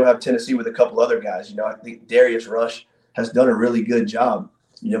then you still have Tennessee with a couple other guys. I think Darius Rush has done a really good job.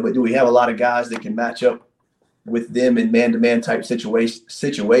 But do we have a lot of guys that can match up with them in man-to-man type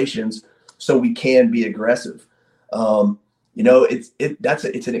situations so we can be aggressive? It's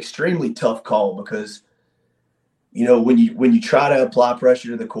an extremely tough call, because when you try to apply pressure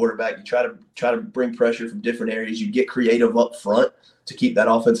to the quarterback, you try to bring pressure from different areas. You get creative up front to keep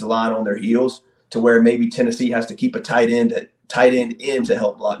that offensive line on their heels, to where maybe Tennessee has to keep a tight end in to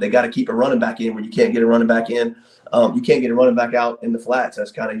help block. They got to keep a running back in where you can't get a running back in. You can't get a running back out in the flats.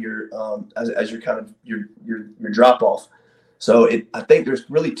 That's kind of your your drop off. So I think there's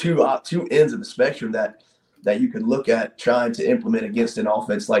really two ends of the spectrum that you could look at trying to implement against an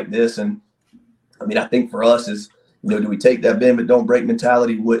offense like this. And I think for us is, do we take that bend but don't break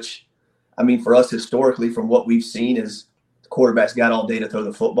mentality? Which, for us historically, from what we've seen, is the quarterback's got all day to throw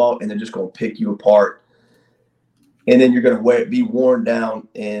the football, and they're just going to pick you apart, and then you're going to be worn down.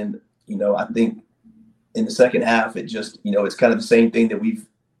 And I think in the second half, it just it's kind of the same thing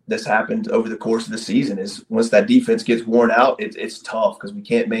that's happened over the course of the season. Is once that defense gets worn out, it's tough, because we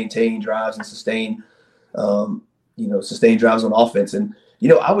can't maintain drives and sustain drives on offense. And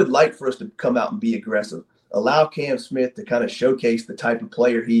I would like for us to come out and be aggressive. Allow Cam Smith to kind of showcase the type of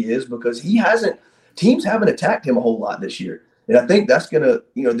player he is, because teams haven't attacked him a whole lot this year. And I think that's going to,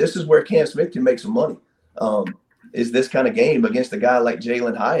 this is where Cam Smith can make some money, is this kind of game against a guy like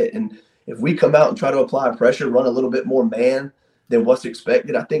Jalen Hyatt. And if we come out and try to apply pressure, run a little bit more man than what's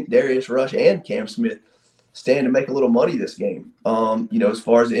expected, I think Darius Rush and Cam Smith stand to make a little money this game, as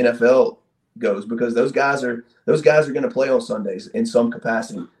far as the NFL goes, because those guys are going to play on Sundays in some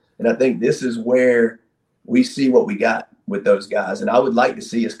capacity. And I think this is where we see what we got with those guys. And I would like to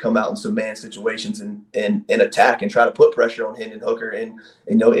see us come out in some man situations and attack and try to put pressure on Hendon Hooker and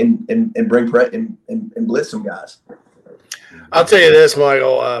bring and blitz some guys. I'll tell you this,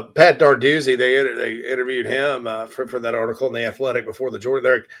 Michael. Pat Narduzzi, they interviewed him for that article in The Athletic before the Jordan.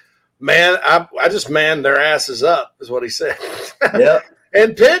 They're, man, I just manned their asses up, is what he said. Yeah.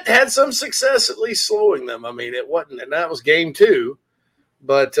 And Pitt had some success at least slowing them. It wasn't, and that was game 2.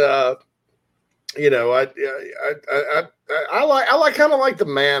 But I kind of like the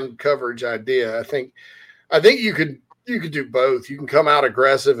man coverage idea. I think you could do both. You can come out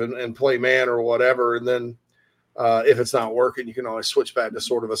aggressive and play man or whatever, and then if it's not working, you can always switch back to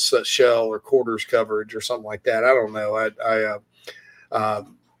sort of a shell or quarters coverage or something like that. I don't know.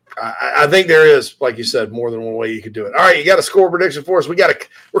 I think there is, like you said, more than one way you could do it. All right, you got a score prediction for us? We're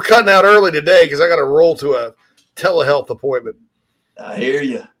cutting out early today because I got to roll to a telehealth appointment. I hear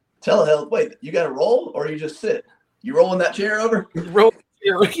you. Telehealth. Wait, you got to roll or you just sit? You rolling that chair over? Roll.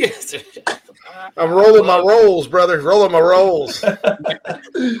 Yes. I'm rolling my rolls, brother. Rolling my rolls. Man,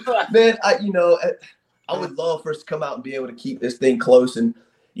 I would love for us to come out and be able to keep this thing close and,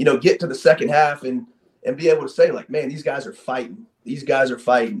 get to the second half and be able to say, like, man, these guys are fighting. These guys are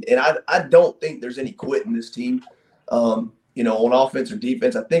fighting. And I don't think there's any quit in this team, on offense or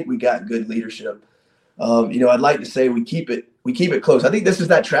defense. I think we got good leadership. I'd like to say we keep it close. I think this is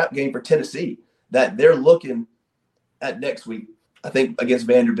that trap game for Tennessee that they're looking at next week, I think, against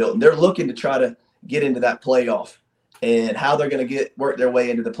Vanderbilt. And they're looking to try to get into that playoff and how they're going to work their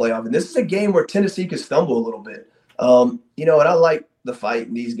way into the playoff. And this is a game where Tennessee could stumble a little bit. And I like the fight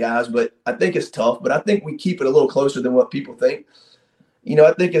in these guys, but I think it's tough. But I think we keep it a little closer than what people think.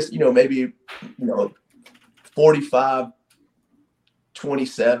 I think it's, maybe, 45-27.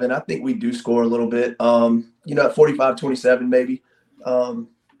 I think we do score a little bit, at 45-27 maybe.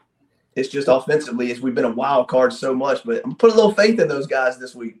 It's just offensively, as we've been a wild card so much, but I'm putting a little faith in those guys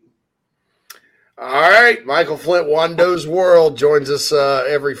this week. All right. Michael Flint, Wando's World, joins us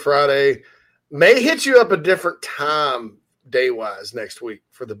every Friday. May hit you up a different time day-wise next week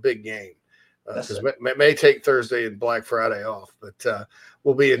for the big game. Because may take Thursday and Black Friday off, but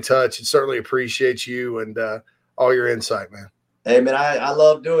we'll be in touch and certainly appreciate you and all your insight, man. Hey, man, I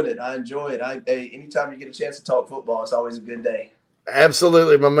love doing it. I enjoy it. Anytime you get a chance to talk football, it's always a good day.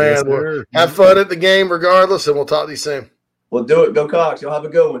 Absolutely, my man. Yes, We'll have fun at the game regardless, and we'll talk to you soon. We'll do it. Go Cox. You'll have a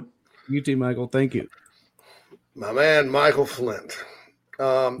good one. You too, Michael. Thank you. My man, Michael Flint.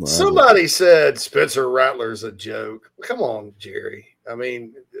 Somebody said Spencer Rattler's a joke. Come on, Jerry. I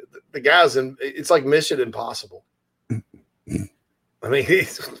mean, the guy's it's like Mission Impossible. I mean,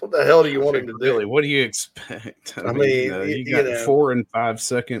 what the hell do you want him to do? Really, what do you expect? I mean, you got 4 and 5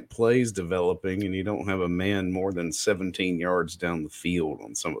 second plays developing, and you don't have a man more than 17 yards down the field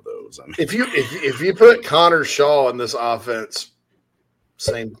on some of those. I mean, if you put Connor Shaw in this offense,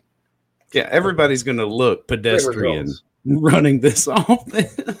 same. Yeah, everybody's going to look pedestrian running this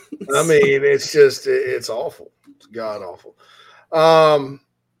offense. I mean, it's awful. It's god awful.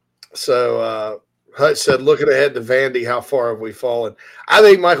 So Hutch said, looking ahead to Vandy, how far have we fallen? I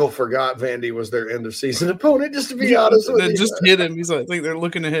think Michael forgot Vandy was their end of season opponent, just to be honest with you. Just hit him. He's like, I think they're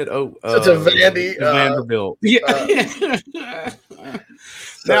looking ahead. Oh, it's a Vandy. Vanderbilt. Yeah.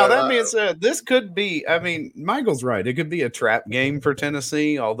 Now, that being said, this could be, I mean, Michael's right. It could be a trap game for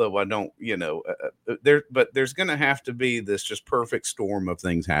Tennessee, although I don't, but there's going to have to be this just perfect storm of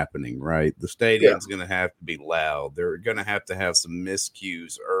things happening, right? The stadium's going to have to be loud. They're going to have some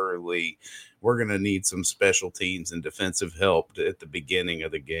miscues early. We're going to need some special teams and defensive help at the beginning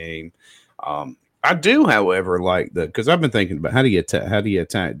of the game. I do, however, like because I've been thinking about how do you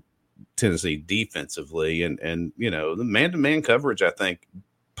attack Tennessee defensively, and the man-to-man coverage, I think,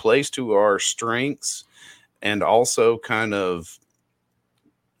 plays to our strengths and also kind of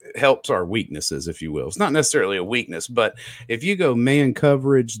helps our weaknesses, if you will. It's not necessarily a weakness, but if you go man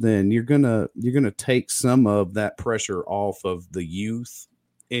coverage, then you're gonna take some of that pressure off of the youth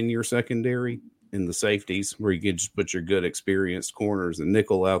in your secondary, in the safeties, where you can just put your good experienced corners and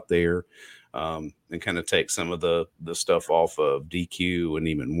nickel out there, and kind of take some of the stuff off of DQ and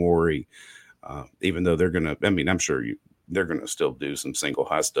even Worry, even though they're gonna. I mean, I'm sure they're going to still do some single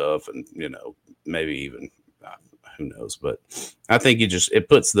high stuff and, maybe even who knows, but I think it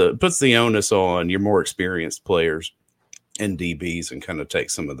puts the onus on your more experienced players and DBs and kind of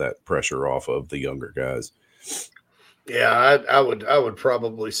takes some of that pressure off of the younger guys. Yeah. I would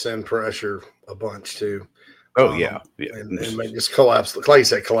probably send pressure a bunch too. Oh yeah. And maybe just collapse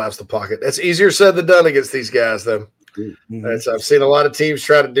the pocket. That's easier said than done against these guys though. Mm-hmm. I've seen a lot of teams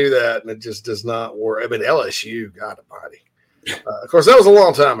try to do that, and it just does not work. I mean, LSU got a body. Of course, that was a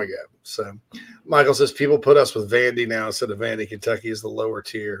long time ago. So, Michael says people put us with Vandy now instead of Vandy. Kentucky is the lower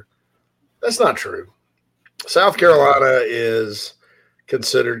tier. That's not true. South Carolina is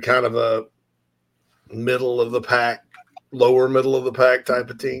considered kind of a middle of the pack, lower middle of the pack type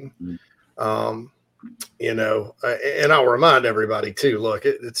of team. And I'll remind everybody too. Look,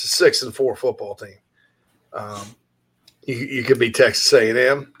 it's a 6-4 football team. You could be Texas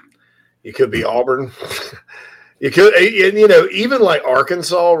A&M, you could be Auburn, you could, even like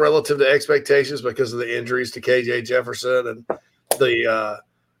Arkansas relative to expectations because of the injuries to KJ Jefferson and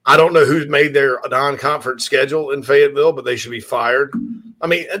I don't know who's made their non-conference schedule in Fayetteville, but they should be fired. I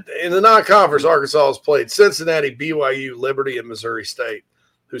mean, in the non-conference, Arkansas has played Cincinnati, BYU, Liberty, and Missouri State,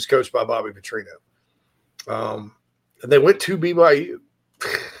 who's coached by Bobby Petrino. And they went to BYU.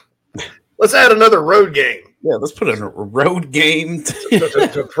 Let's add another road game. Yeah, let's put a road game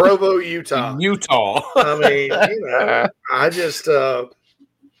to Provo, Utah. I mean, I just, to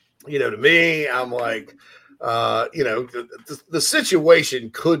me, I'm like, the situation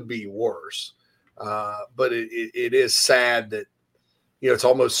could be worse. But it is sad that, it's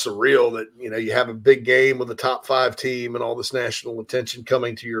almost surreal that, you have a big game with a top 5 team and all this national attention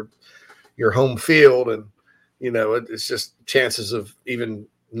coming to your home field. And, it's just chances of even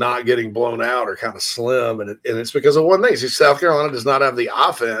not getting blown out are kind of slim, and it's because of one thing. See, South Carolina does not have the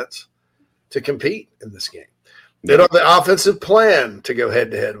offense to compete in this game. They don't have the offensive plan to go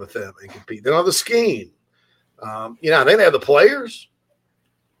head-to-head with them and compete. They don't have the scheme. They don't have the players.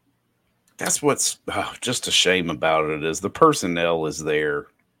 That's what's just a shame about it is the personnel is there,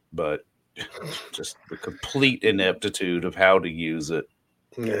 but just the complete ineptitude of how to use it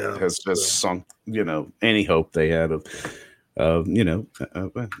has sunk, any hope they had of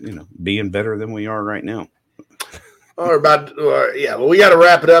being better than we are right now. Well, we got to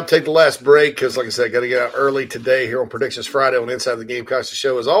wrap it up, take the last break because, like I said, got to get out early today here on Predictions Friday on Inside the Gamecocks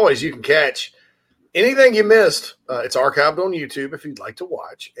show. As always, you can catch anything you missed. It's archived on YouTube if you'd like to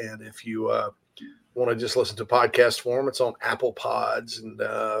watch. And if you want to just listen to podcast form, it's on Apple Pods and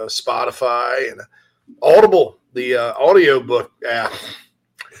Spotify and Audible, the audiobook app.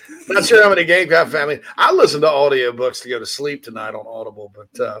 Not sure how many Gamecock family. I listen to audiobooks to go to sleep tonight on Audible, but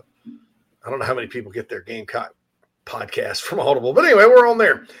I don't know how many people get their Gamecock podcast from Audible. But anyway, we're on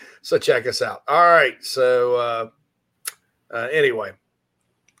there. So check us out. All right. So anyway,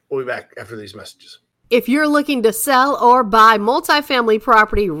 we'll be back after these messages. If you're looking to sell or buy multifamily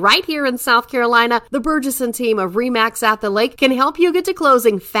property right here in South Carolina, the Burgesson team of RE/MAX at the Lake can help you get to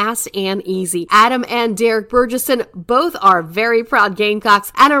closing fast and easy. Adam and Derek Burgesson both are very proud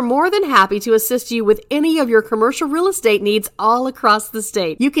Gamecocks and are more than happy to assist you with any of your commercial real estate needs all across the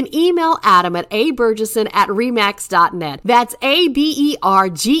state. You can email Adam at aburgesson@remax.net. That's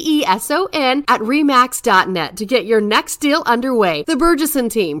ABERGESON at remax.net to get your next deal underway. The Burgesson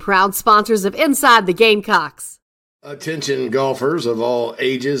team, proud sponsors of Inside the Gamecocks. Attention golfers of all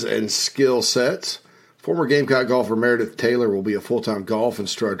ages and skill sets. Former Gamecock golfer Meredith Taylor will be a full-time golf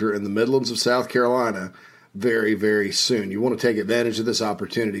instructor in the Midlands of South Carolina very, very soon. You want to take advantage of this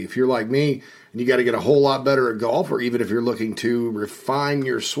opportunity. If you're like me and you got to get a whole lot better at golf, or even if you're looking to refine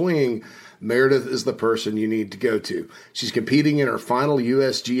your swing, Meredith is the person you need to go to. She's competing in her final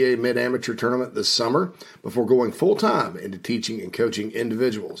USGA Mid-Amateur Tournament this summer before going full-time into teaching and coaching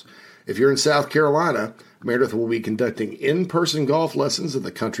individuals. If you're in South Carolina, Meredith will be conducting in-person golf lessons at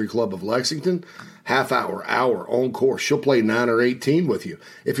the Country Club of Lexington, half-hour, hour, on course. She'll play 9 or 18 with you.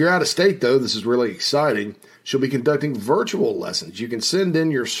 If you're out of state, though, this is really exciting. She'll be conducting virtual lessons. You can send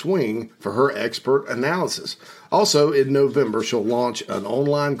in your swing for her expert analysis. Also, in November, she'll launch an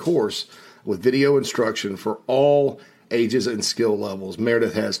online course with video instruction for all ages and skill levels.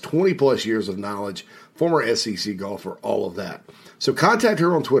 Meredith has 20-plus years of knowledge, former SEC golfer, all of that. So contact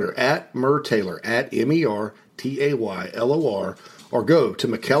her on Twitter at MerTaylor, at MERTAYLOR, or go to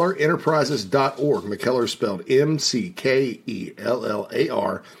McKellarEnterprises.org. McKellar spelled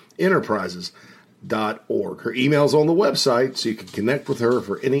MCKELLAR, Enterprises.org. Her email's on the website, so you can connect with her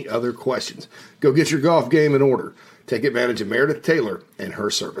for any other questions. Go get your golf game in order. Take advantage of Meredith Taylor and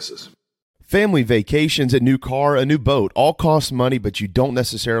her services. Family vacations, a new car, a new boat, all cost money, but you don't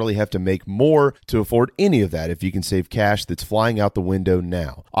necessarily have to make more to afford any of that if you can save cash that's flying out the window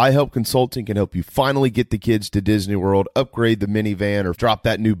now. iHelp Consulting can help you finally get the kids to Disney World, upgrade the minivan, or drop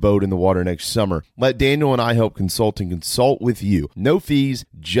that new boat in the water next summer. Let Daniel and iHelp Consulting consult with you. No fees,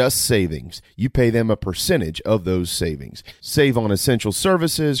 just savings. You pay them a percentage of those savings. Save on essential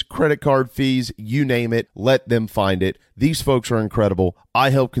services, credit card fees, you name it. Let them find it. These folks are incredible.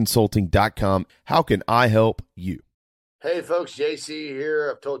 iHelpConsulting.com. How can I help you? Hey, folks, JC here.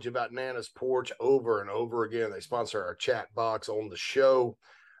 I've told you about Nana's Porch over and over again. They sponsor our chat box on the show.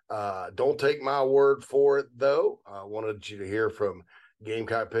 Don't take my word for it, though. I wanted you to hear from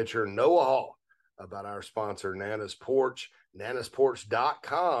Gamecock pitcher Noah Hall about our sponsor, Nana's Porch.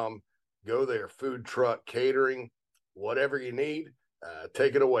 Nana'sPorch.com. Go there. Food truck, catering, whatever you need.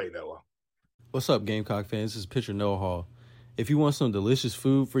 Take it away, Noah. What's up, Gamecock fans? This is pitcher Noah Hall. If you want some delicious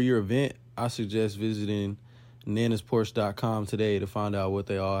food for your event, I suggest visiting Nana'sPorch.com today to find out what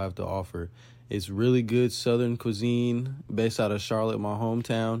they all have to offer. It's really good Southern cuisine based out of Charlotte, my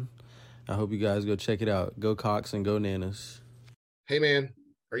hometown. I hope you guys go check it out. Go Cox and go Nanas. Hey, man,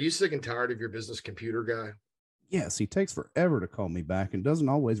 are you sick and tired of your business computer guy? Yes, he takes forever to call me back and doesn't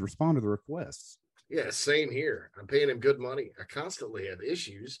always respond to the requests. Yeah, same here. I'm paying him good money. I constantly have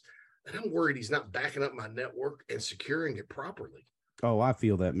issues, and I'm worried he's not backing up my network and securing it properly. Oh, I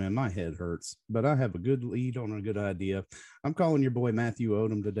feel that, man. My head hurts, but I have a good lead on a good idea. I'm calling your boy Matthew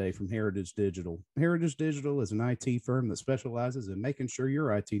Odom today from Heritage Digital. Heritage Digital is an IT firm that specializes in making sure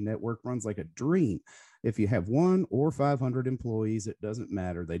your IT network runs like a dream. If you have 1 or 500 employees, it doesn't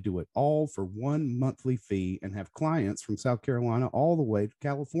matter. They do it all for one monthly fee and have clients from South Carolina all the way to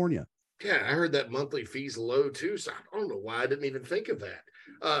California. Yeah, I heard that monthly fee's low too, so I don't know why I didn't even think of that.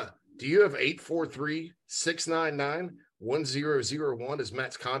 Do you have 843-699-1001 as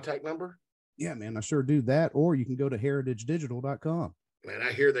Matt's contact number? Yeah, man, I sure do that. Or you can go to heritagedigital.com. Man,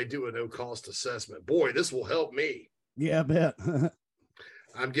 I hear they do a no-cost assessment. Boy, this will help me. Yeah, I bet.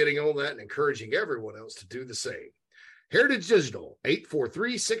 I'm getting on that and encouraging everyone else to do the same. Heritage Digital,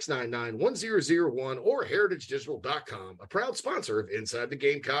 843-699-1001 or heritagedigital.com, a proud sponsor of Inside the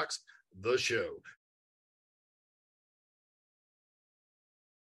Gamecocks, the show.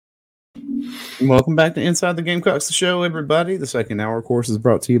 Welcome back to Inside the Gamecocks, the show, everybody. The second hour, of course, is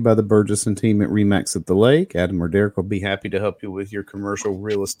brought to you by the Burgesson team at RE/MAX at the Lake. Adam or Derek will be happy to help you with your commercial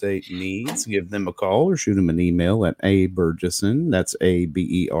real estate needs. Give them a call or shoot them an email at aburgesson, that's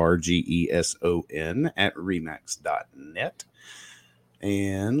ABERGESON, at remax.net.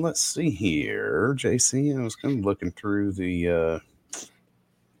 And let's see here, JC, I was kind of looking through the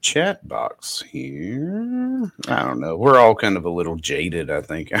chat box here. I don't know. We're all kind of a little jaded, I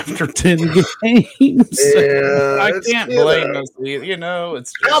think, after 10 games. Yeah, I can't blame us. You know,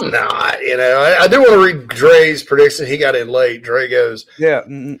 it's just, I'm not. You know, I do want to read Dre's prediction. He got in late. Dre goes, yeah,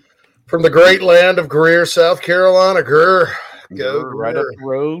 from the great land of Greer, South Carolina. Greer, go right up the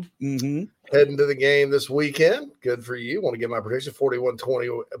road. Mm-hmm. heading to the game this weekend. Good for you. Want to give my prediction,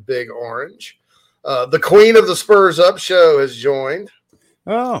 41-20, Big Orange. The queen of the Spurs Up show has joined.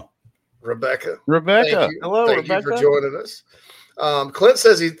 Oh, Rebecca. Hello, Thank you for joining us. Clint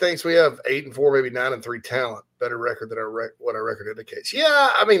says he thinks we have 8-4, maybe 9-3 talent. Better record than what our record indicates.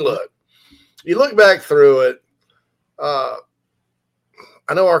 Yeah, I mean, look, you look back through it. I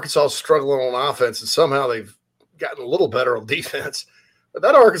know Arkansas is struggling on offense, and somehow they've gotten a little better on defense. But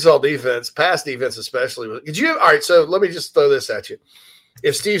that Arkansas defense, pass defense especially, all right, so let me just throw this at you.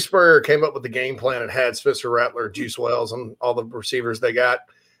 If Steve Spurrier came up with the game plan and had Spencer Rattler, Juice Wells, and all the receivers they got,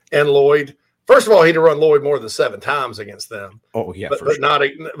 and Lloyd, first of all, he'd have run Lloyd more than 7 times against them. Oh, yeah, but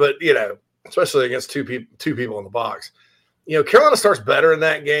especially against two people in the box. Carolina starts better in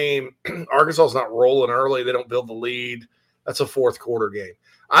that game. Arkansas's not rolling early. They don't build the lead. That's a fourth quarter game.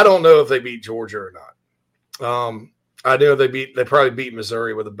 I don't know if they beat Georgia or not. I know they probably beat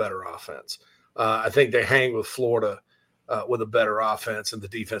Missouri with a better offense. I think they hang with Florida with a better offense, and the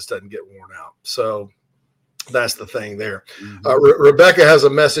defense doesn't get worn out. So that's the thing there. Rebecca has a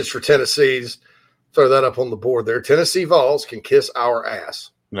message for Tennessee's. Throw that up on the board there. Tennessee Vols can kiss our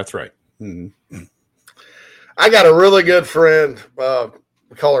ass. That's right. Mm-hmm. I got a really good friend.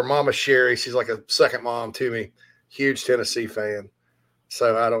 We call her Mama Sherry. She's like a second mom to me. Huge Tennessee fan.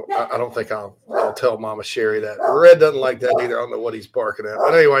 So I don't think I'll tell Mama Sherry that. Red doesn't like that either. I don't know what he's barking at.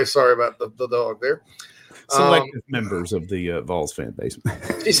 But anyway, sorry about the dog there. Selective members of the Vols fan base.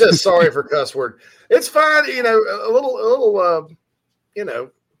 He says sorry for cuss word. It's fine. A little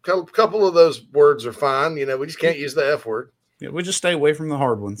couple of those words are fine. We just can't use the F word. Yeah, we just stay away from the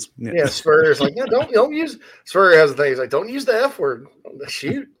hard ones. Yeah, Spurrier's like, don't use. Spurrier has the thing. He's like, don't use the F word.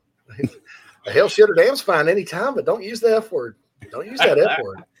 Shoot, the hell shit or damn's fine anytime, but don't use the F word. Don't use that F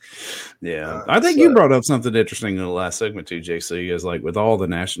word. Yeah, I think you brought up something interesting in the last segment too, JC. Is like with all the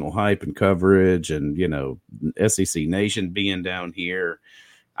national hype and coverage, and SEC Nation being down here.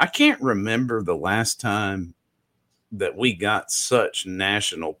 I can't remember the last time that we got such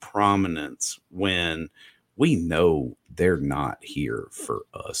national prominence when we know they're not here for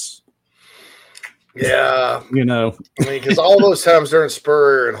us. Yeah. Because all those times during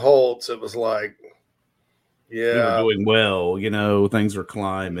Spurrier and Holtz, it was like, yeah, we were doing well, things were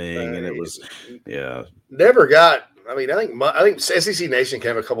climbing, and it was, never got. I think SEC Nation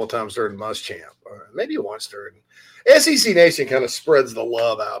came a couple of times during Muschamp, or maybe once during SEC Nation. Kind of spreads the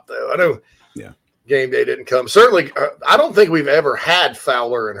love out, though. I know. Yeah. Game day didn't come. Certainly, I don't think we've ever had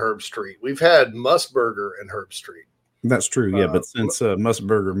Fowler and Herb Street. We've had Musburger and Herb Street. That's true, yeah. But since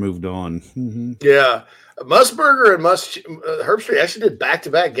Musburger moved on, yeah, Musburger and Herb Street actually did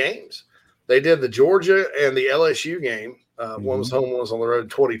back-to-back games. They did the Georgia and the LSU game. One was home, one was on the road in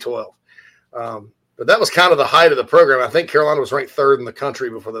 2012. But that was kind of the height of the program. I think Carolina was ranked 3rd in the country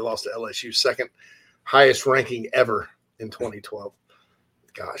before they lost to LSU, 2nd highest ranking ever in 2012.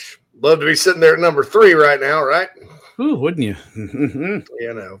 Gosh, love to be sitting there at number 3 right now, right? Ooh, wouldn't you?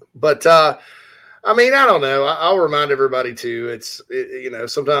 But I don't know. I'll remind everybody too. It's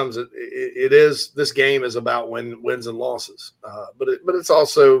sometimes it is. This game is about wins and losses, but it's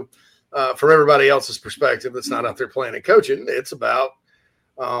also from everybody else's perspective that's not out there playing and coaching. It's about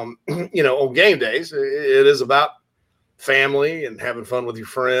on game days. It is about family and having fun with your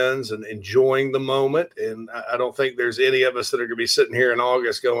friends and enjoying the moment. And I don't think there's any of us that are going to be sitting here in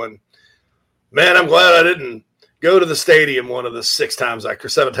August going, man, I'm glad I didn't go to the stadium one of the 7 times I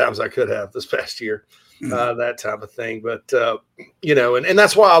could have this past year, that type of thing. But, and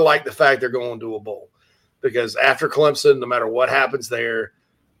that's why I like the fact they're going to a bowl, because after Clemson, no matter what happens there,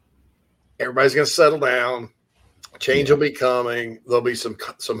 everybody's going to settle down. Change will be coming. There'll be some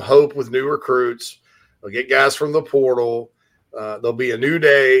hope with new recruits. They'll get guys from the portal. There'll be a new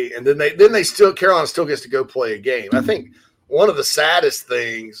day, and then Carolina still gets to go play a game. I think one of the saddest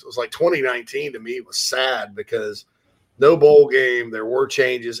things was like 2019 to me was sad because no bowl game. There were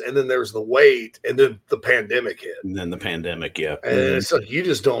changes, and then there was the wait, and then the pandemic hit. And then the pandemic, yeah. And so you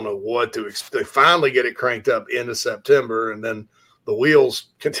just don't know what to expect. They finally get it cranked up into September, and then the wheels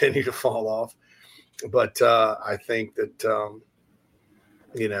continue to fall off. But I think that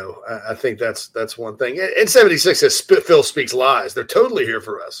I think that's one thing. And 76 says Phil speaks lies. They're totally here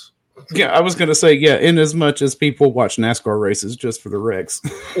for us. Yeah, I was going to say, yeah, in as much as people watch NASCAR races just for the wrecks.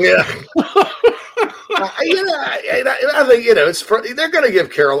 Yeah. I think, they're going to give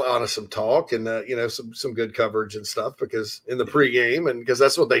Carolina some talk and, some good coverage and stuff because in the pregame and because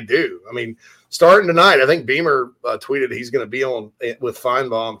that's what they do. I mean, starting tonight, I think Beamer tweeted he's going to be on with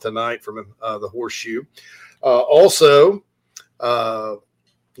Feinbaum tonight from the Horseshoe. Also,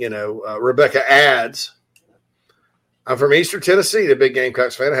 Rebecca adds I'm from Eastern Tennessee, the big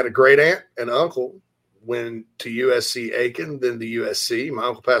Gamecocks fan. I had a great aunt and uncle went to USC Aiken, then to USC. My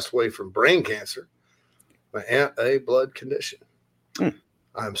uncle passed away from brain cancer. My aunt, a blood condition.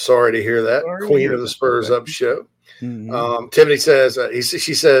 I'm sorry to hear that. Queen of the Spurs Up show. Mm-hmm. Tiffany says,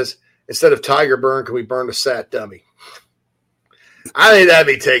 she says, instead of Tiger burn, can we burn a Sat dummy? I think that'd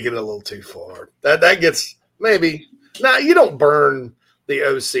be taking it a little too far. That gets maybe. No, you don't burn the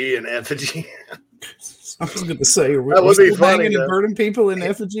OC in effigy. I was going to say, are we that would be funny. Hanging and burning people in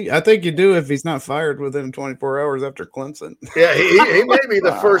effigy? I think you do if he's not fired within 24 hours after Clemson. Yeah, he may be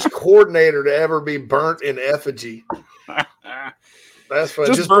the first coordinator to ever be burnt in effigy. That's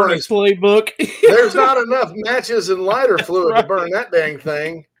fun. Just burn his playbook. There's not enough matches and lighter fluid to burn that dang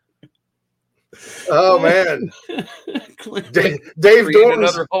thing. Oh man, Dave Dorn's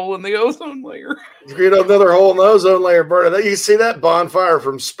another hole in the ozone layer. Create another hole in the ozone layer, burning. You see that bonfire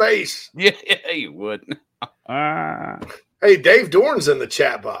from space? Yeah, you would. Hey, Dave Dorn's in the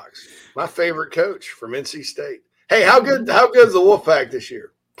chat box. My favorite coach from NC State. Hey, how good's the Wolfpack this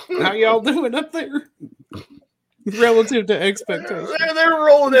year? How y'all doing up there? Relative to expectations, they're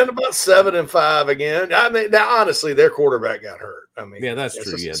rolling in about 7-5 again. I mean, now honestly, their quarterback got hurt. I mean, yeah, that's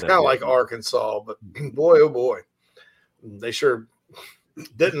true. It's kind of like Arkansas, but boy, oh boy, they sure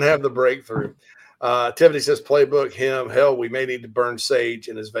didn't have the breakthrough. Tiffany says, "Playbook him. Hell, we may need to burn Sage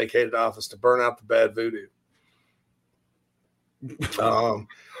in his vacated office to burn out the bad voodoo."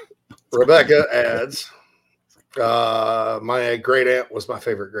 Rebecca adds, "My great aunt was my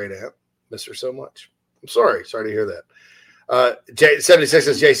favorite great aunt. Miss her so much." I'm sorry to hear that. 76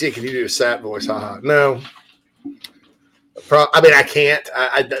 says, JC, can you do a Sat voice? Haha. No. I mean, I can't.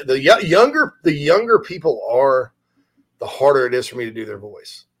 The younger people are, the harder it is for me to do their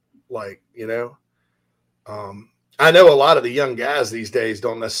voice. Like, you know, I know a lot of the young guys these days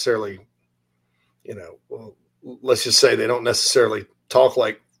don't necessarily, you know, well, let's just say they don't necessarily talk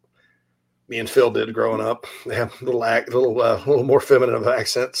like me and Phil did growing up. They have a little more feminine of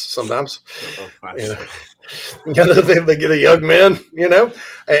accents sometimes. They get a young man, you know,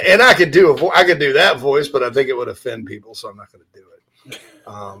 and I could do that voice, but I think it would offend people, so I'm not going to do it.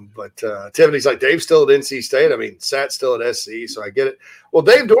 But Tiffany's like, Dave's still at NC State. I mean, Sat's still at SC, so I get it. Well,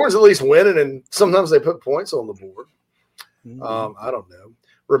 Dave Dorn's at least winning, and sometimes they put points on the board. I don't know.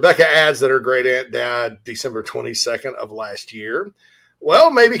 Rebecca adds that her great aunt died December 22nd of last year.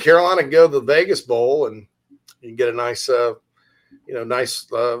 Well, maybe Carolina can go to the Vegas Bowl and you can get a nice,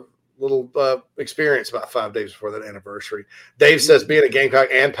 little experience about 5 days before that anniversary. Dave says being a Gamecock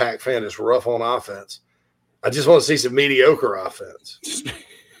and Pack fan is rough on offense. I just want to see some mediocre offense.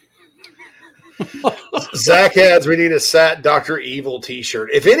 Zach adds, we need a Sat Dr. Evil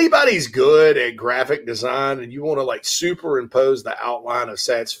t-shirt. If anybody's good at graphic design and you want to like superimpose the outline of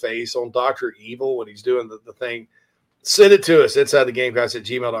Sat's face on Dr. Evil when he's doing the thing, send it to us inside the Gamecocks at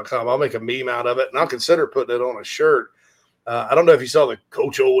gmail.com. I'll make a meme out of it, and I'll consider putting it on a shirt. I don't know if you saw the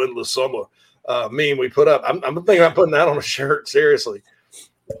Coach O Endless Summer meme we put up. I'm thinking about putting that on a shirt, seriously.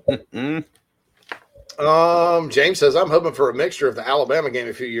 James says, I'm hoping for a mixture of the Alabama game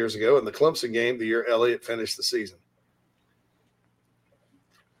a few years ago and the Clemson game the year Elliott finished the season.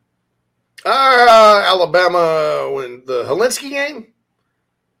 Alabama, when the Helinski game?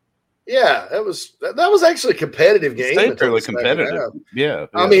 Yeah, that was actually a competitive game. Stayed fairly competitive. Yeah.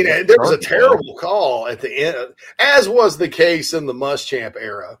 I mean, there was a terrible call at the end, as was the case in the Muschamp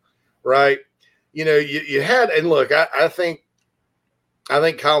era, right? You know, you had, and look, I think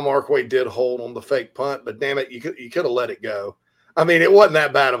Kyle Markway did hold on the fake punt, but damn it, you could have let it go. I mean, it wasn't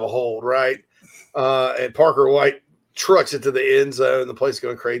that bad of a hold, right? And Parker White trucks it to the end zone. The place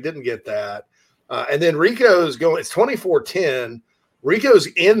going crazy. Didn't get that. And then Rico's going. It's 24-10. Rico's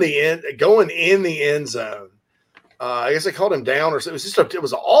going in the end zone. I guess they called him down, or it was it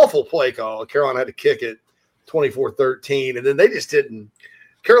was an awful play call. Carolina had to kick it 24-13, and then they just didn't.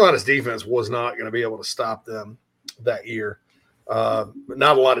 Carolina's defense was not going to be able to stop them that year.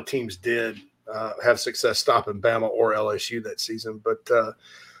 Not a lot of teams did have success stopping Bama or LSU that season, but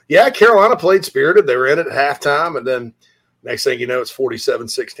yeah, Carolina played spirited. They were in it at halftime, and then next thing you know, it's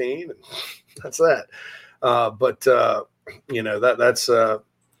 47-16, and that's that. You know, that's and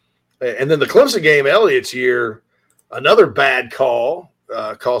then the Clemson game, Elliott's year, another bad call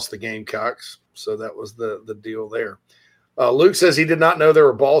cost the Gamecocks. So that was the deal there. Luke says he did not know there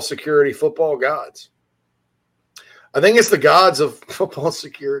were ball security football gods. I think it's the gods of football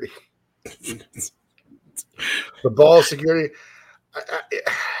security. The ball security.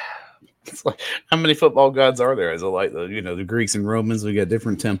 It's like, how many football gods are there? Is it like the Greeks and Romans? We got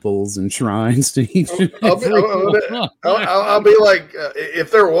different temples and shrines to each. I'll be like,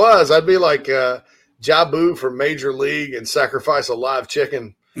 if there was, I'd be like Jabu from Major League and sacrifice a live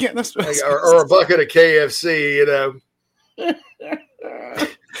chicken. Yeah, that's or a bucket of KFC, you know. That'd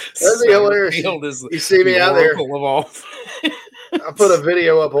be hilarious. You see me out there. I put a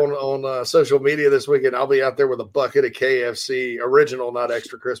video up on social media this weekend. I'll be out there with a bucket of KFC, original, not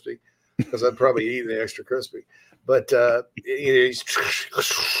extra crispy, because I'd probably eat the extra crispy. But it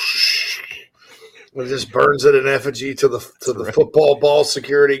just burns it in effigy to the football ball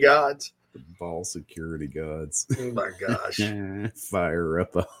security gods. The ball security gods. Oh my gosh! Fire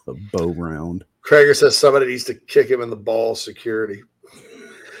up a bow round. Krager says somebody needs to kick him in the ball security.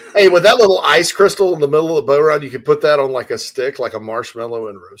 Hey, with that little ice crystal in the middle of the bow round, you could put that on like a stick, like a marshmallow,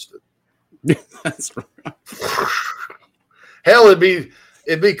 and roast it. That's right. Hell, it'd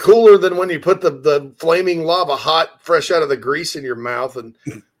be cooler than when you put the flaming lava hot, fresh out of the grease in your mouth, and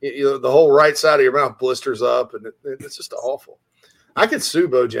the whole right side of your mouth blisters up, and it's just awful. I could sue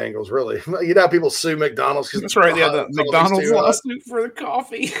Bojangles, really. You know how people sue McDonald's? That's right. Yeah, the McDonald's lawsuit for the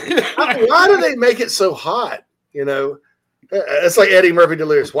coffee. Why do they make it so hot? You know, it's like Eddie Murphy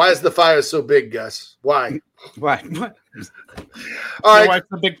Delirious. Why is the fire so big, Gus? Why? What? All right. Wife's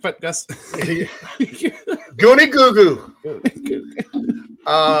a Bigfoot, Gus. Goonie goo goo.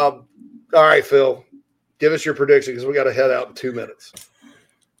 All right, Phil. Give us your prediction because we got to head out in 2 minutes.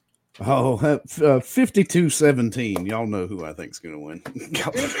 Oh, 52-17. Y'all know who I think is going to win.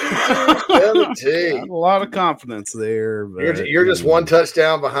 17. A lot of confidence there. But, you're just one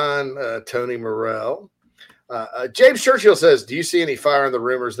touchdown behind Tony Morrell. James Churchill says, do you see any fire in the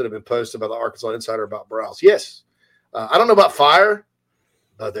rumors that have been posted by the Arkansas Insider about Browse? Yes. I don't know about fire.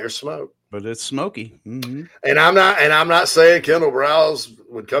 There's smoke. But it's smoky. Mm-hmm. And I'm not saying Kendall Browse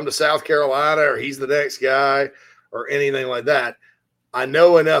would come to South Carolina or he's the next guy or anything like that. I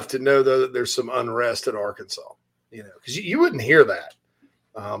know enough to know, though, that there's some unrest at Arkansas, you know, because you wouldn't hear that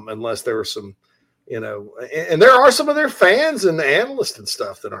unless there was some, you know, and there are some of their fans and the analysts and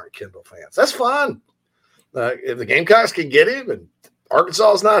stuff that aren't Kendall fans. That's fine. If the Gamecocks can get him and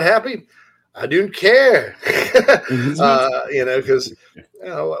Arkansas is not happy, I don't care, you know, because you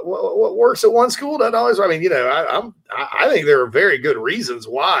know what works at one school doesn't always. I mean, you know, I think there are very good reasons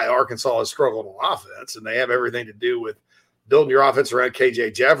why Arkansas has struggled on offense, and they have everything to do with building your offense around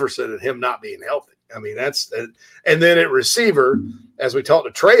KJ Jefferson and him not being healthy. I mean, and then at receiver, as we talked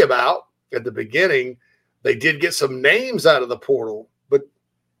to Trey about at the beginning, they did get some names out of the portal, but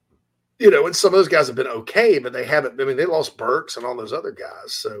you know, and some of those guys have been okay, but they haven't. I mean, they lost Burks and all those other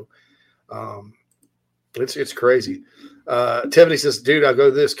guys, so it's crazy. Tiffany says, "Dude, I'll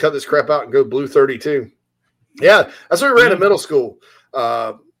go cut this crap out and go blue 32." Yeah, that's what we ran in middle school.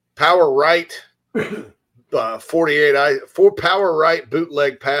 Power right. 48 power right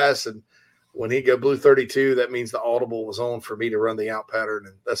bootleg pass, and when he go blue 32, that means the audible was on for me to run the out pattern,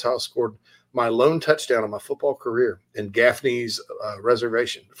 and that's how I scored my lone touchdown in my football career in Gaffney's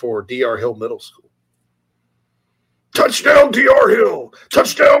reservation for DR Hill Middle School. Touchdown DR Hill!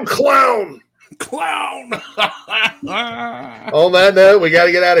 Touchdown clown! Clown! On that note, we got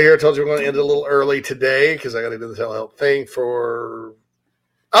to get out of here. I told you we're going to end it a little early today because I got to do the telehealth thing for.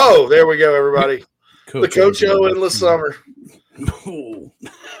 Oh, there we go, everybody. The Coach O Endless Summer.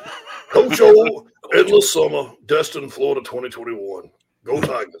 Coach O Endless Summer, Destin, Florida 2021. Go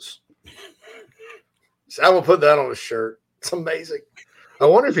Tigers. So I will put that on a shirt. It's amazing. I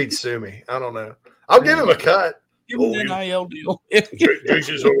wonder if he'd sue me. I don't know. I'll give him a cut. Give him an NIL deal.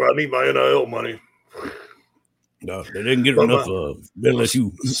 JC's over. I need my NIL money. No, they didn't get enough of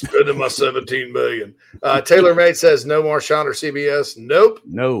LSU. Spending my $17 million. Taylor Made says no Marshawn or CBS. Nope.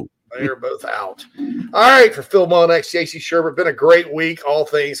 No. They're both out. All right, for Phil Mullinax, JC Sherbert, been a great week, all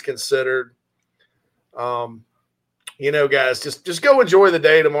things considered. You know, guys, just go enjoy the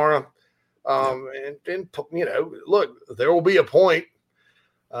day tomorrow. And you know, look, there will be a point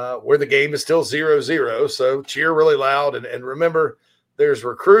where the game is still 0-0. So cheer really loud, and remember, there's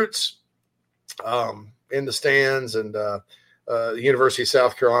recruits in the stands, and the University of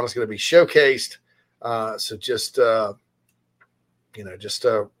South Carolina is going to be showcased. So just you know, just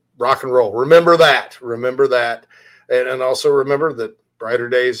rock and roll. Remember that. And also remember that brighter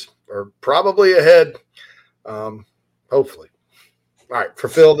days are probably ahead. Hopefully. All right. For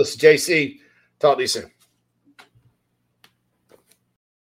Phil, this is JC. Talk to you soon.